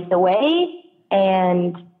and waste away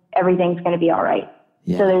and everything's going to be all right.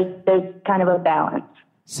 Yeah. So there's kind of a balance.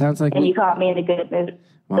 Sounds like And you caught me in a good mood.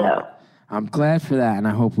 Well, So I'm glad for that, and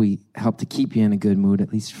I hope we help to keep you in a good mood,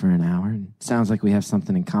 at least for an hour. And it sounds like we have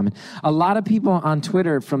something in common. A lot of people on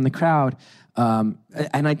Twitter from the crowd, and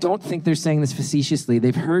I don't think they're saying this facetiously,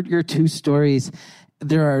 they've heard your two stories.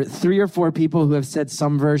 There are 3 or 4 people who have said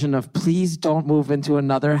some version of, "Please don't move into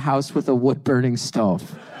another house with a wood-burning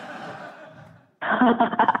stove."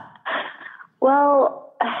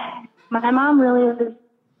 well, my mom really was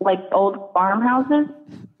like old farmhauses.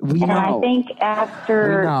 We And know. I think We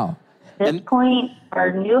after know. this And- point,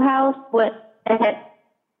 our new house,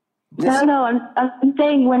 No, I'm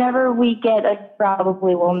saying whenever we get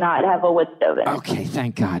probably will not have a wood stove in it. Okay,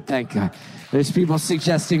 thank God, thank God. There's people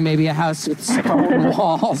suggesting maybe a house with stone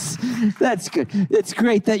walls. That's good. It's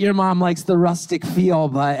great that your mom likes the rustic feel,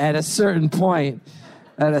 but at a certain point,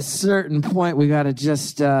 we got to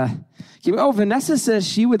just keep... Oh, Vanessa says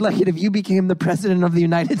she would like it if you became the president of the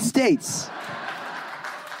United States.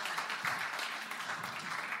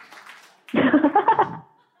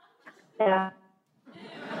 Yeah.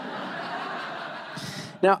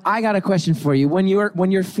 Now, I got a question for you. When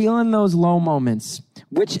you're feeling those low moments,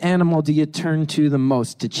 which animal do you turn to the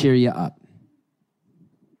most to cheer you up?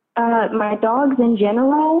 My dogs in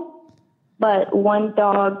general, but one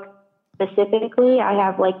dog specifically, I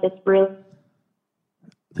have like this real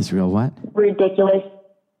This real what? ridiculous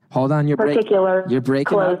Hold on, you're particular breaking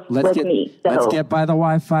close up. with me. So. Let's get by the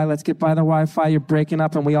Wi-Fi. You're breaking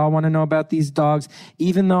up, and we all want to know about these dogs.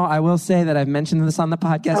 Even though I will say that I've mentioned this on the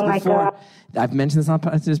podcast Oh my before. God. I've mentioned this on the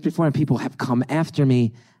podcast before, and people have come after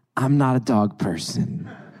me. I'm not a dog person.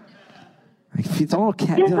 Like, if it's all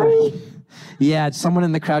cat. Really? Yeah, someone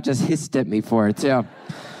in the crowd just hissed at me for it too. I've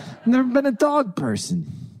never been a dog person.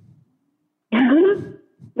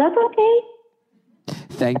 That's okay.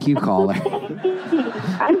 Thank you, caller.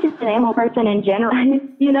 I'm just an animal person in general,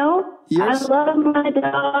 you know? Yes. I love my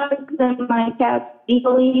dogs and my cats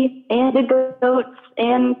equally, and the goats,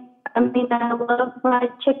 and I love my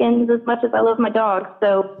chickens as much as I love my dogs,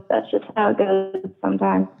 so that's just how it goes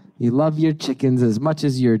sometimes. You love your chickens as much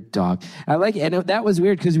as your dog. I like it. And that was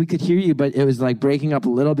weird because we could hear you, but it was like breaking up a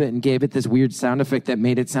little bit and gave it this weird sound effect that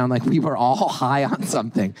made it sound like we were all high on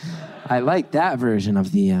something. I like that version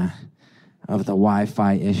of the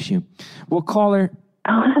Wi-Fi issue. Well, caller,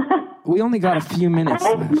 we only got a few minutes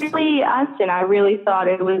left. I really thought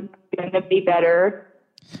it was going to be better.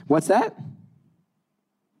 What's that?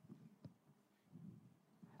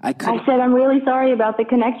 I said I'm really sorry about the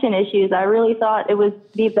connection issues. I really thought it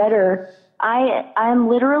would be better. I'm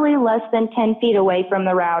literally less than 10 feet away from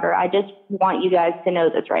the router. I just want you guys to know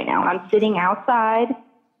this right now. I'm sitting outside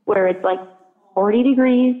where it's like 40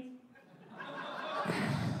 degrees.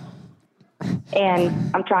 And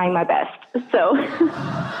I'm trying my best. So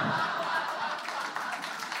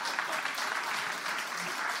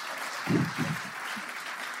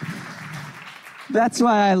That's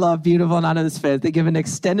why I love Beautiful Anonymous fans. They give an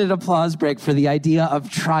extended applause break for the idea of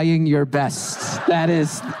trying your best. That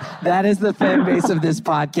is the fan base of this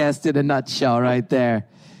podcast in a nutshell right there.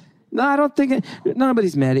 No, I don't think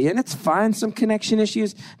nobody's mad at you, and it's fine. Some connection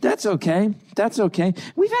issues, that's okay. That's okay.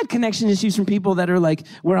 We've had connection issues from people that are like,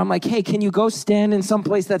 where I'm like, hey, can you go stand in some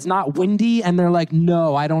place that's not windy? And they're like,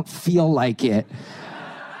 no, I don't feel like it.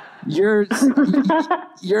 You're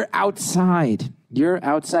outside. You're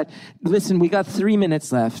outside. Listen, we got 3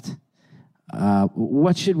 minutes left.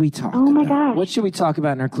 What should we talk about? Oh my gosh. What should we talk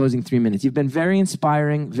about in our closing 3 minutes? You've been very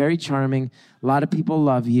inspiring, very charming. A lot of people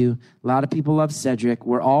love you. A lot of people love Cedric.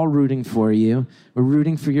 We're all rooting for you. We're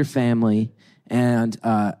rooting for your family. And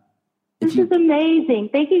this is amazing.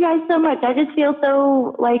 Thank you guys so much. I just feel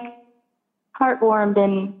so like heartwarmed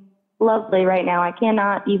and lovely right now. I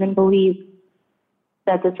cannot even believe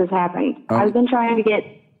that this has happened. I've been trying to get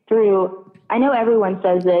through. I know everyone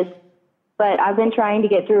says this, but I've been trying to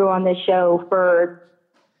get through on this show for,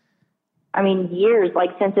 years, like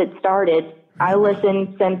since it started. I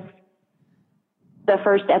listened since the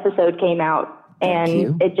first episode came out,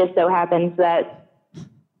 and it just so happens that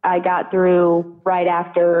I got through right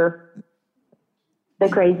after the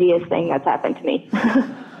craziest thing that's happened to me.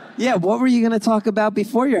 Yeah, what were you going to talk about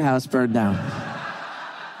before your house burned down?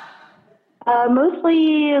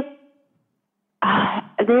 Mostly,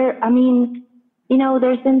 there's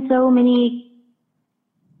been so many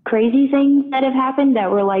crazy things that have happened that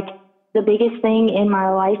were like the biggest thing in my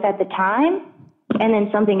life at the time, and then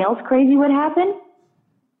something else crazy would happen.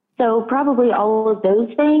 So probably all of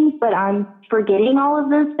those things, but I'm forgetting all of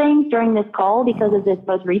those things during this call because of this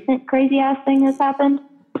most recent crazy ass thing that's happened.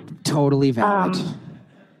 Totally valid.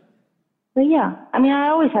 But yeah, I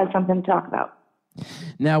always have something to talk about.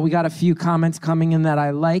 Now, we got a few comments coming in that I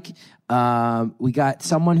like. We got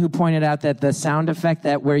someone who pointed out that the sound effect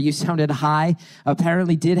that where you sounded high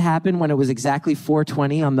apparently did happen when it was exactly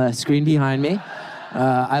 4:20 on the screen behind me.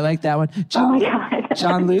 I like that one. Oh my God.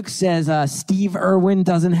 John Luke says, Steve Irwin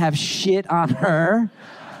doesn't have shit on her.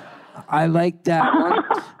 I like that one.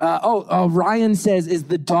 Ryan says, is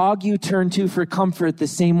the dog you turn to for comfort the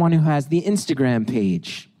same one who has the Instagram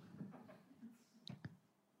page?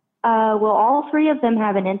 Well, all three of them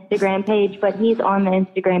have an Instagram page, but he's on the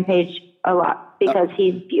Instagram page a lot because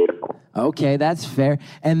he's beautiful. Okay, that's fair.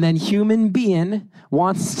 And then Human Being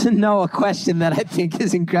wants to know a question that I think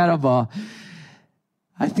is incredible.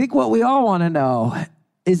 I think what we all want to know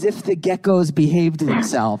is if the geckos behaved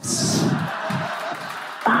themselves.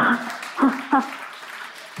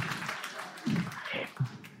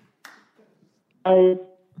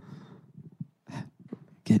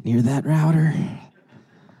 Get near that router.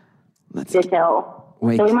 Let's detail.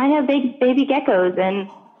 Wait. So we might have big baby geckos, and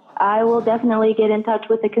I will definitely get in touch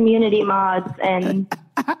with the community mods and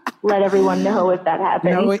let everyone know if that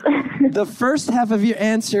happens. No, wait. The first half of your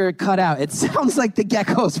answer cut out. It sounds like the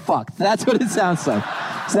gecko's fucked. That's what it sounds like.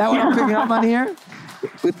 Is that what I'm picking up on here?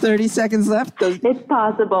 With 30 seconds left? It's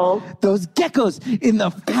possible. Those geckos in the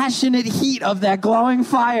passionate heat of that glowing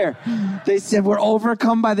fire. They said, we're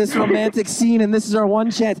overcome by this romantic scene and this is our one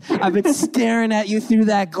chance. I've been staring at you through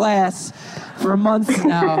that glass for months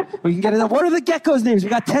now. We can get it. What are the geckos' names? We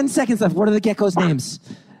got 10 seconds left. What are the geckos' names?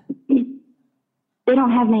 They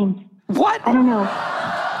don't have names. What? I don't know.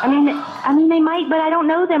 I mean, they might, but I don't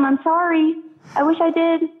know them. I'm sorry. I wish I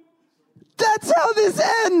did. That's how this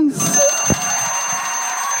ends.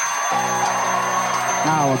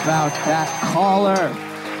 How about that caller?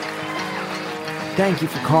 Thank you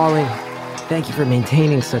for calling. Thank you for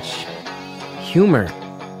maintaining such humor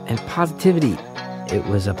and positivity. It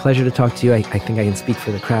was a pleasure to talk to you. I think I can speak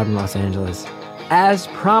for the crowd in Los Angeles. As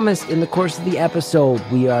promised in the course of the episode,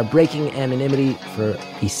 we are breaking anonymity for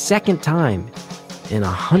the second time in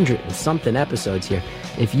 100 and something episodes here.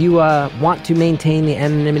 If you want to maintain the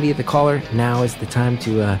anonymity of the caller, now is the time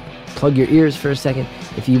to plug your ears for a second.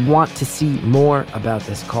 If you want to see more about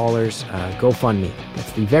this caller's GoFundMe,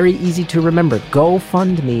 that's the very easy to remember,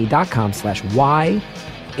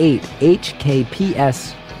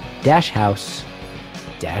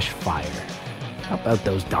 GoFundMe.com/Y8HKPS-house-fire. How about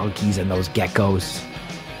those donkeys and those geckos?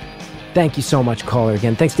 Thank you so much, caller.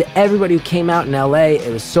 Again, thanks to everybody who came out in LA.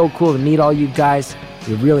 It was so cool to meet all you guys.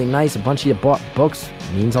 You're really nice. A bunch of you bought books.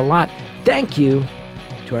 It means a lot. Thank you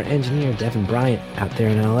to our engineer, Devin Bryant, out there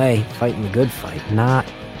in LA, fighting the good fight. Not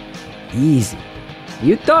easy.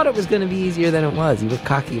 You thought it was going to be easier than it was. You were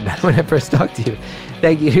cocky about it when I first talked to you.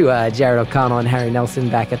 Thank you to Jared O'Connell and Harry Nelson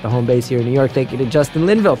back at the home base here in New York. Thank you to Justin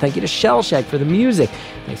Linville. Thank you to Shellshag for the music.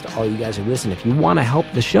 Thanks to all you guys who listen. If you want to help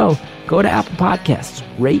the show, go to Apple Podcasts.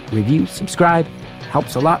 Rate, review, subscribe.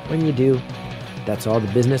 Helps a lot when you do. That's all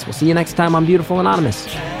the business. We'll see you next time on Beautiful Anonymous.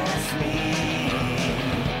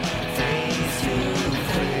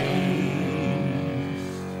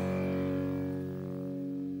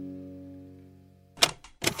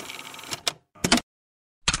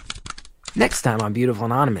 Next time on Beautiful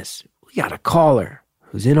Anonymous, we got a caller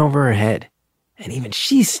who's in over her head, and even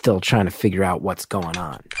she's still trying to figure out what's going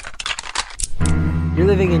on. You're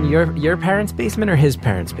living in your parents' basement or his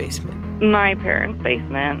parents' basement? My parents'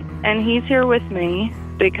 basement. And he's here with me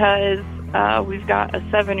because we've got a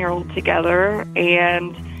 7-year-old together,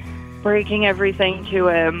 and breaking everything to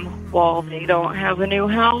him while they don't have a new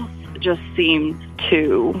house just seems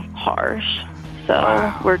too harsh.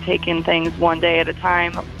 So we're taking things one day at a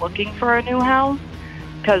time, looking for a new house,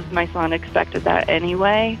 because my son expected that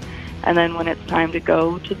anyway. And then when it's time to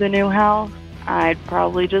go to the new house, I'd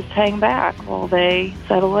probably just hang back while they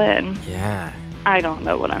settle in. Yeah. I don't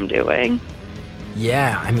know what I'm doing.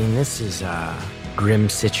 Yeah, I mean, this is a grim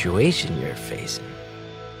situation you're facing.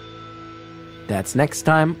 That's next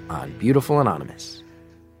time on Beautiful Anonymous.